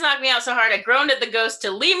my meds knocked me out so hard, I groaned at the ghost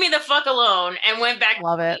to leave me the fuck alone and went back.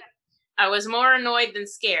 Love it. I was more annoyed than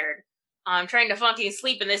scared. I'm trying to fucking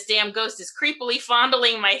sleep and this damn ghost is creepily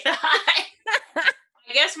fondling my thigh.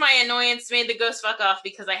 I guess my annoyance made the ghost fuck off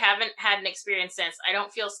because I haven't had an experience since. I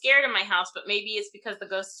don't feel scared in my house, but maybe it's because the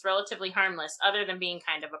ghost is relatively harmless, other than being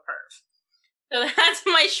kind of a perv. So that's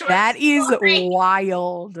my short That is story.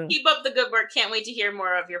 Wild. Keep up the good work. Can't wait to hear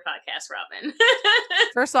more of your podcast, Robin.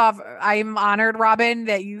 First off, I'm honored, Robin,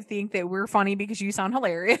 that you think that we're funny because you sound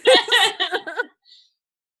hilarious.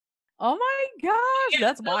 Oh my gosh, yeah,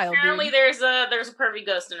 that's wild. Apparently, dude. there's a pervy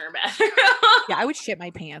ghost in her bathroom. Yeah, I would shit my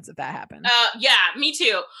pants if that happened. Yeah, me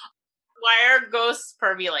too. Why are ghosts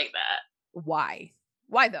pervy like that? Why?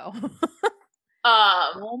 Why though?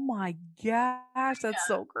 Oh my gosh, that's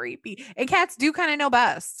so creepy. And cats do kind of know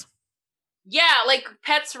best. Yeah, like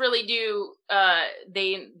pets really do.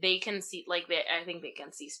 They can see, like I think they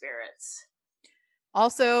can see spirits.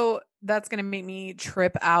 Also, that's gonna make me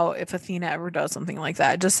trip out if Athena ever does something like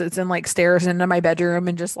that. Just sits and like stares into my bedroom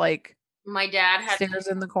and just like my dad had stares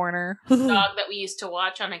in the corner. Dog that we used to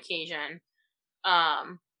watch on occasion.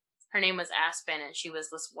 Her name was Aspen, and she was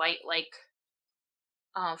this white, like,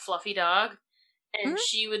 fluffy dog. And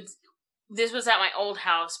she would. This was at my old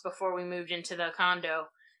house before we moved into the condo.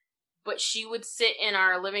 But she would sit in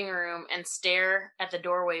our living room and stare at the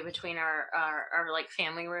doorway between our like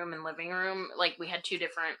family room and living room. Like we had two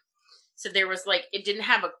different, so there was like, it didn't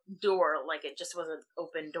have a door, like it just was an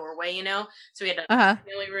open doorway, you know? So we had a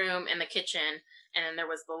family room and the kitchen, and then there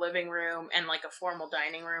was the living room and like a formal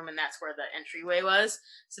dining room, and that's where the entryway was.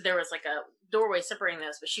 So there was like a doorway separating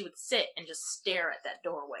those, but she would sit and just stare at that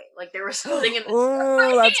doorway. Like there was something in the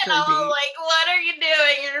oh, that's creepy. I was like, what are you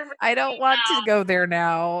doing? I don't want to go there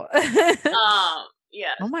now.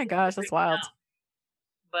 Yeah. Oh my gosh, that's wild.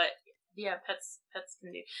 But yeah, pets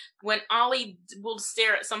can do. When Ollie will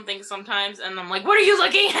stare at something sometimes, and I'm like, what are you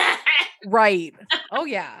looking at? Right. Oh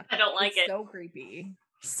yeah. I don't like it. So creepy.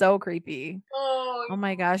 So creepy. Oh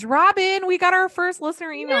my gosh. Robin, we got our first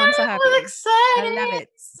listener email. I'm so happy. I'm excited. I love it.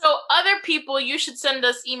 So other people, you should send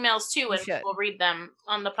us emails too, You and should. we'll read them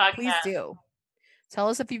on the podcast. Please do. Tell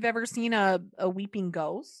us if you've ever seen a weeping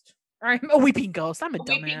ghost. Or a weeping ghost. I'm a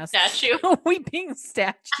dumbass. Weeping statue. A weeping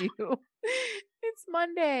statue. It's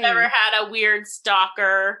Monday. Ever had a weird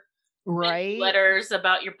stalker? Right. Letters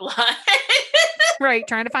about your blood. Right.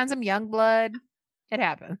 Trying to find some young blood. It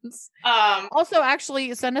happens. Also,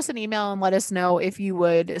 actually, send us an email and let us know if you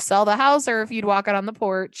would sell the house or if you'd walk out on the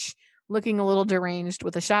porch looking a little deranged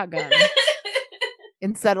with a shotgun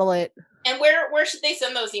and settle it. And where should they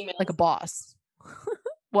send those emails? Like a boss.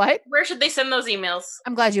 What? Where should they send those emails?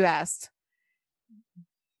 I'm glad you asked.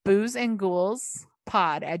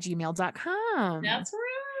 boozeandghoulspod@gmail.com. That's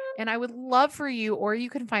right. And I would love for you, or you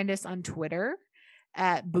can find us on Twitter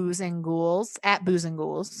at Booze and Ghouls, at Booze and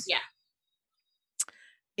Ghouls. Yeah.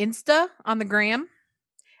 Insta on the gram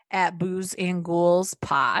at Booze and Ghouls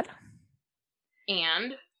Pod.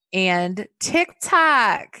 And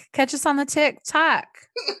TikTok. Catch us on the TikTok.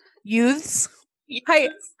 Youths. Hi.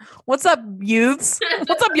 What's up, youths?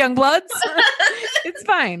 What's up, young bloods? It's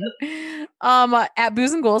fine. At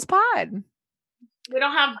Booze and Ghouls Pod. We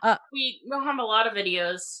don't have we don't have a lot of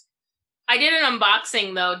videos. I did an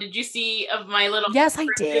unboxing though. Did you see of my little? Yes, I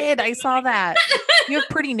did. I saw that. You have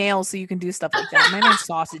pretty nails, so you can do stuff like that. Mine are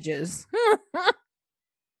sausages.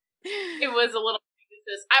 It was a little.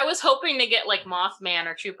 I was hoping to get like Mothman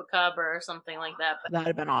or Chupacabra or something like that. But that would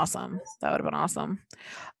have been awesome.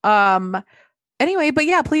 Anyway, but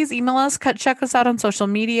yeah, please email us. Check us out on social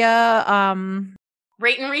media.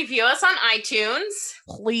 Rate and review us on iTunes.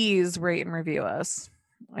 Please rate and review us.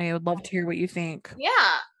 I would love to hear what you think. Yeah.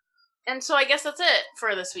 And so I guess that's it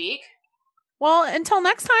for this week. Well, until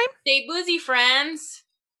next time. Stay boozy, friends.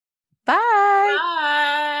 Bye.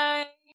 Bye.